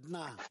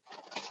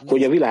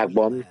 hogy a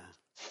világban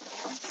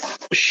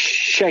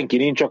senki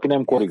nincs, aki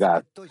nem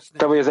korrigál.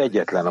 Te vagy az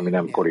egyetlen, ami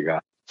nem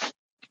korrigál.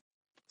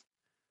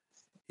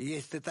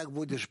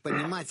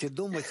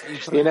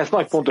 Én ezt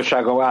nagy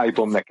pontossággal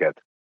állítom neked.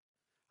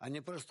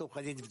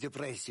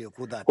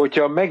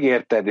 Hogyha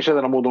megérted, és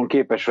ezen a módon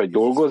képes vagy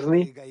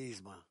dolgozni,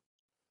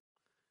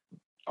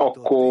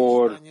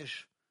 akkor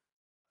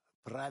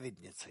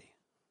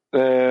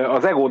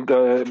az egód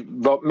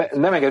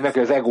nem enged meg,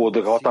 hogy az egód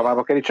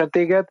hatalmába kerítsen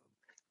téged,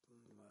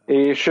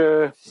 és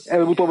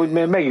előbb-utóbb, hogy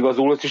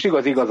megigazulsz, és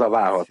igaza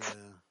válhatsz.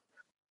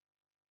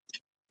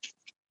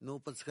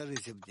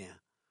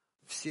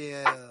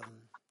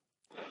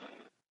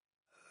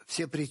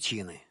 Все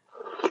причины.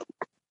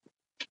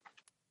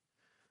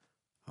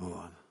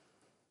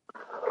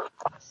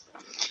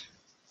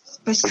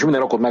 És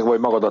minden okod meg, vagy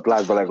magadat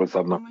lásd a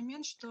legrosszabbnak.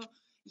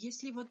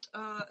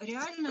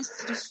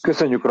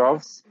 Köszönjük,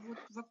 Rav.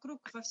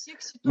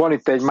 Van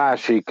itt egy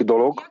másik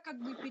dolog.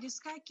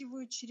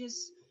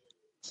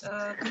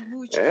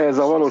 Ez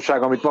a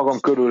valóság, amit magam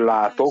körül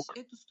látok.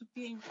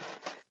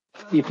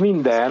 Itt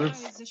minden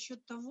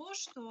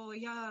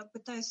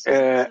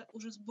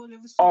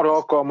arra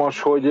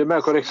alkalmas, hogy meg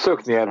akarok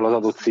szökni erről az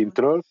adott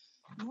szintről,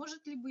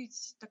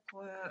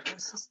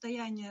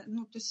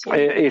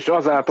 és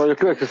azáltal, hogy a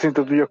következő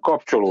szintet tudja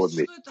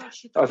kapcsolódni.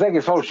 Az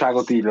egész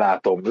valóságot így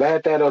látom.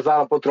 Lehet erre az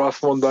állapotra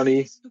azt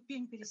mondani,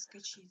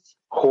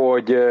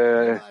 hogy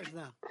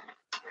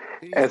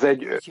ez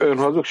egy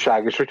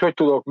önhazugság, és hogy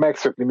tudok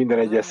megszökni minden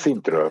egyes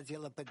szintről.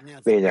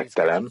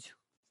 Lényegtelen.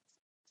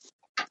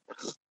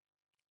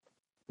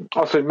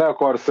 Az, hogy meg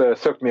akarsz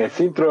szökni egy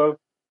szintről,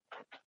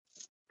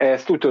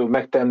 ezt úgy tudod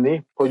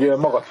megtenni, hogy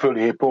magad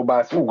fölé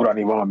próbálsz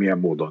ugrani valamilyen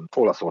módon.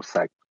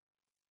 Olaszország.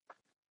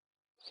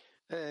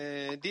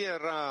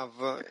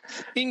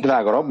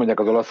 Drága Rav, mondják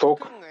az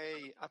olaszok.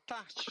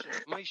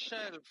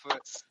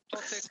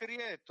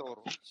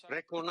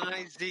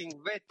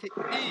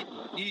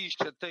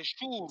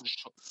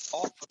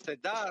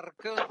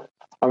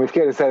 Amit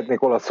kérdezni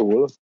szeretnék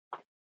olaszul.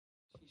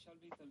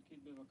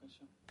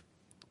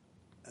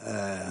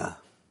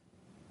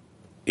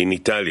 In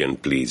Italian,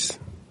 please.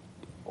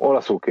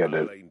 Olaszul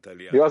kérdez.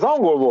 Ja, az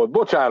angol volt,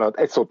 bocsánat,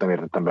 egy szót nem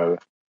értettem belőle.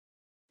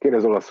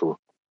 Kérdez olaszul.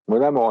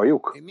 Majd nem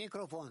halljuk?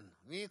 Mikrofon.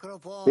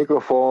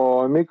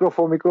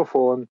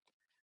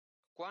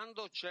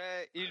 Quando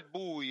c'è il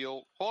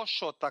buio,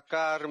 posso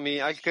attaccarmi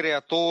al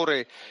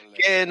creatore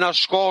che è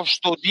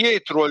nascosto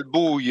dietro il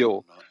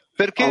buio?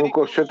 Perché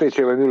amikor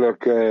sötétségben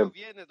ülök,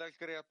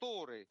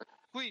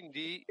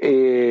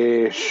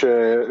 és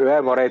ő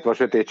el van rejtve a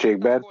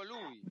sötétségben,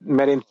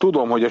 mert én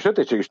tudom, hogy a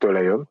sötétség is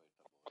tőle jön,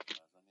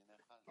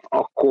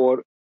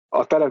 akkor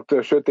a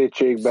teremtő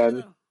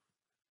sötétségben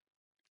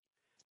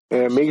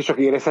mégiscsak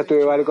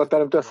érezhetővé válik a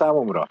teremtő a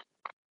számomra.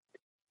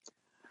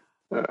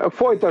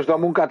 Folytasd a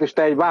munkát, és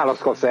te egy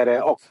választ kapsz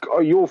erre,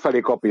 a jó felé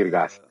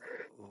kapirgálsz.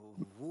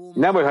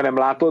 Nem olyan, ha nem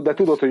látod, de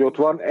tudod, hogy ott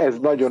van, ez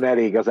nagyon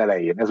elég az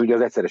elején. Ez ugye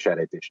az egyszeres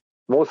elrejtés.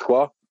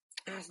 Moszkva.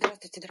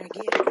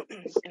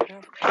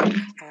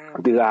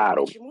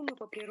 13.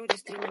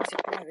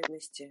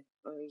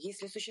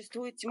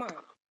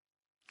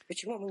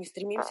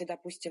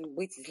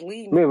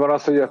 Mi van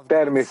az, hogy a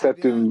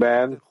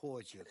természetünkben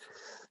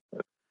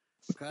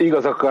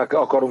igazak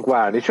akarunk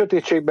válni?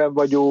 Sötétségben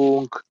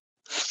vagyunk,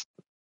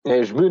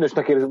 és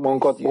bűnösnek érezzük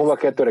magunkat, hova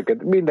kell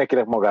törekedni?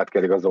 Mindenkinek magát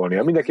kell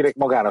igazolnia, mindenkinek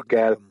magának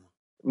kell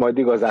majd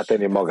igazá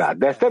tenni magát.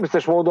 De ezt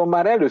természetes módon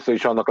már először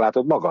is annak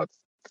látod magad.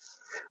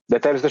 De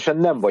természetesen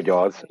nem vagy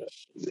az.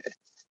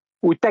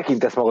 Úgy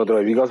tekintesz magadról,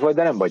 hogy igaz vagy,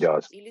 de nem vagy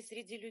az.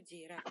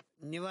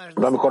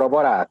 De amikor a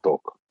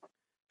barátok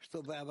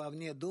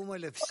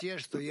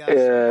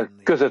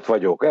között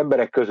vagyok,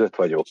 emberek között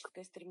vagyok.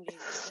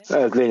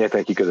 Ez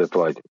lényegtelen, ki között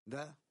vagy.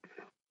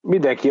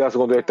 Mindenki azt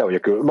gondolja, hogy te vagy a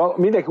különleges.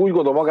 Mindenki úgy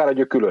gondol magára, hogy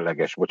ő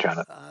különleges.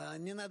 Bocsánat.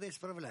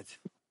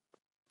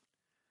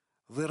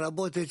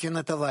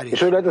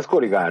 És hogy lehet ezt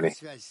korrigálni?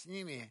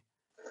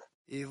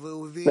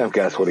 Nem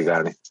kell ezt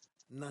korrigálni.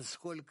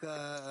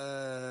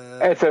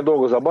 Egyszerűen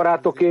dolgozz a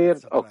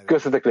barátokért, a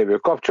köztetek lévő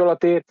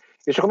kapcsolatért,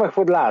 és akkor meg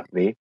fogod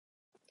látni,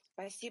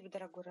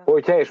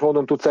 hogy helyes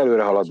módon tudsz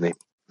előre haladni.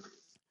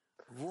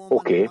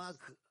 Oké.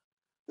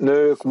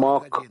 Nők,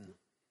 mag.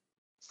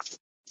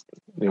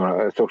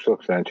 Jó,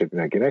 sok szerencsét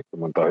mindenkinek,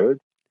 mondta a hölgy.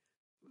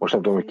 Most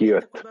nem tudom, hogy ki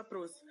jött.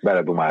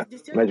 Beledumált.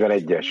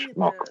 41-es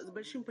mag.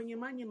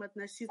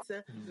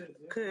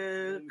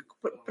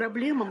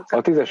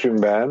 A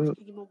 10-esünkben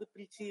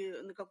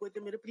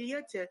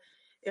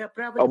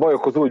a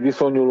bajokhoz úgy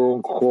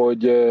viszonyulunk,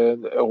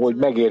 hogy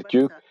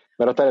megértjük,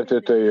 mert a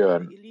teremtőtől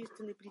jön.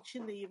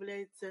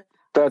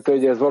 Tehát,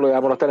 hogy ez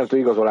valójában a teremtő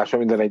igazolása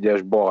minden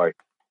egyes baj.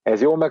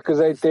 Ez jó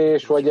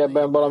megközelítés, vagy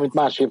ebben valamit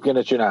másképp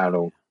kéne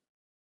csinálnunk?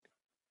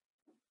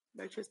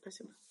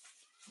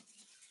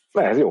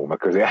 Ez jó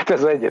megközelítés. Hát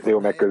ez az egyetlen jó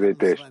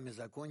megközelítés.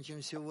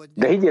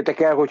 De higgyétek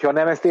el, hogyha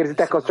nem ezt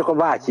érzitek, az csak a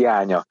vágy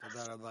hiánya.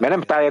 Mert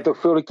nem találjátok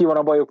föl, hogy ki van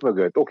a bajok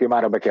mögött. Oké,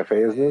 mára be kell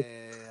fejezni.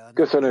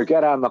 Köszönjük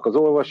Eránnak az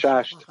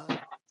olvasást.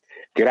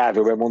 Ki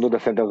rádióban mondod, de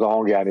szerintem az a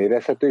hangján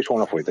érezhető, és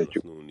holnap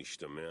folytatjuk.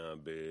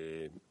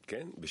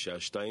 בשעה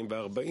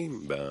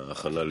 2:40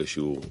 בהכנה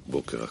לשיעור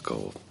בוקר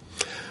הקרוב.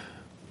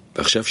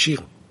 ועכשיו שיר.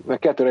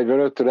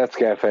 2:45 lesz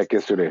kell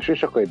felkészülés,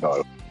 és akkor egy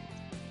dal.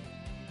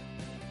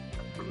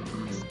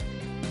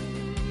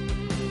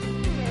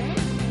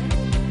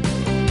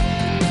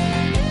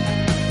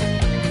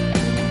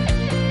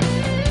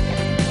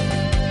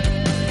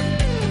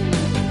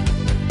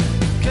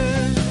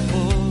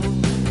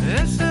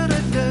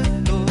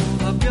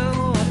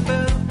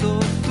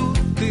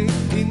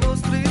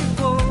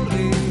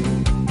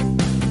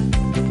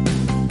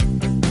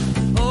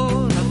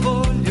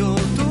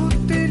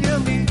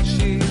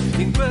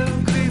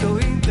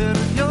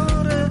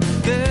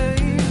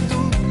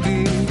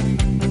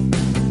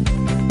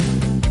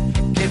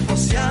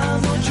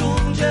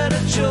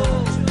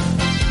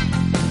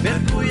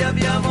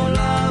 abbiamo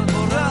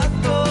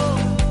lavorato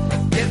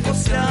e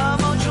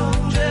possiamo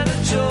giungere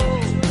a ciò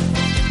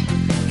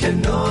che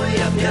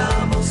noi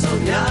abbiamo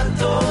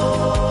sognato.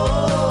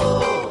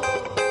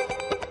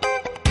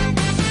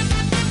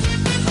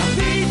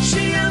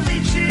 Amici,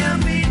 amici,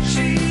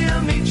 amici,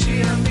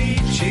 amici,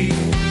 amici,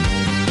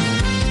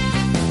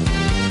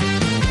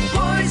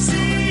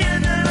 poesie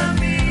della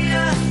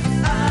mia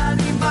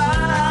anima.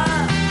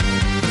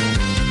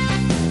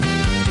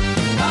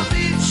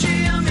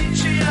 Amici,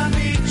 amici,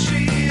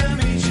 amici,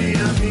 amici,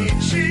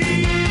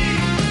 amici,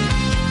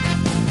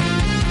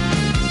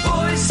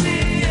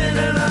 poesie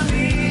della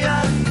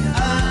mia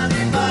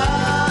anima.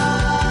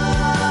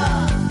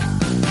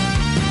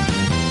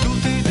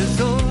 Tutti i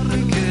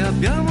tesori che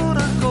abbiamo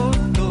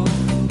raccolto,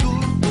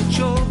 tutto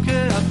ciò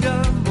che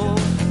abbiamo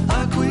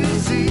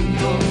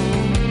acquisito,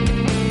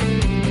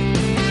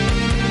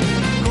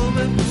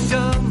 come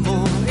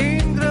possiamo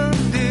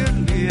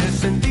ingrandirli e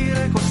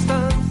sentire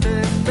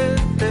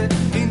costantemente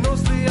i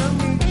nostri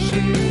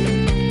amici.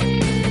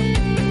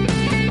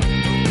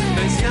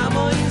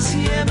 Pensiamo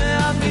insieme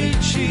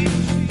amici,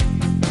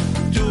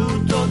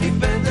 tutto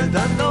dipende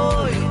da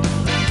noi.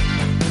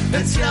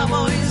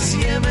 Pensiamo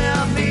insieme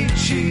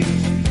amici,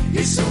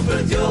 il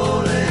super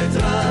Dio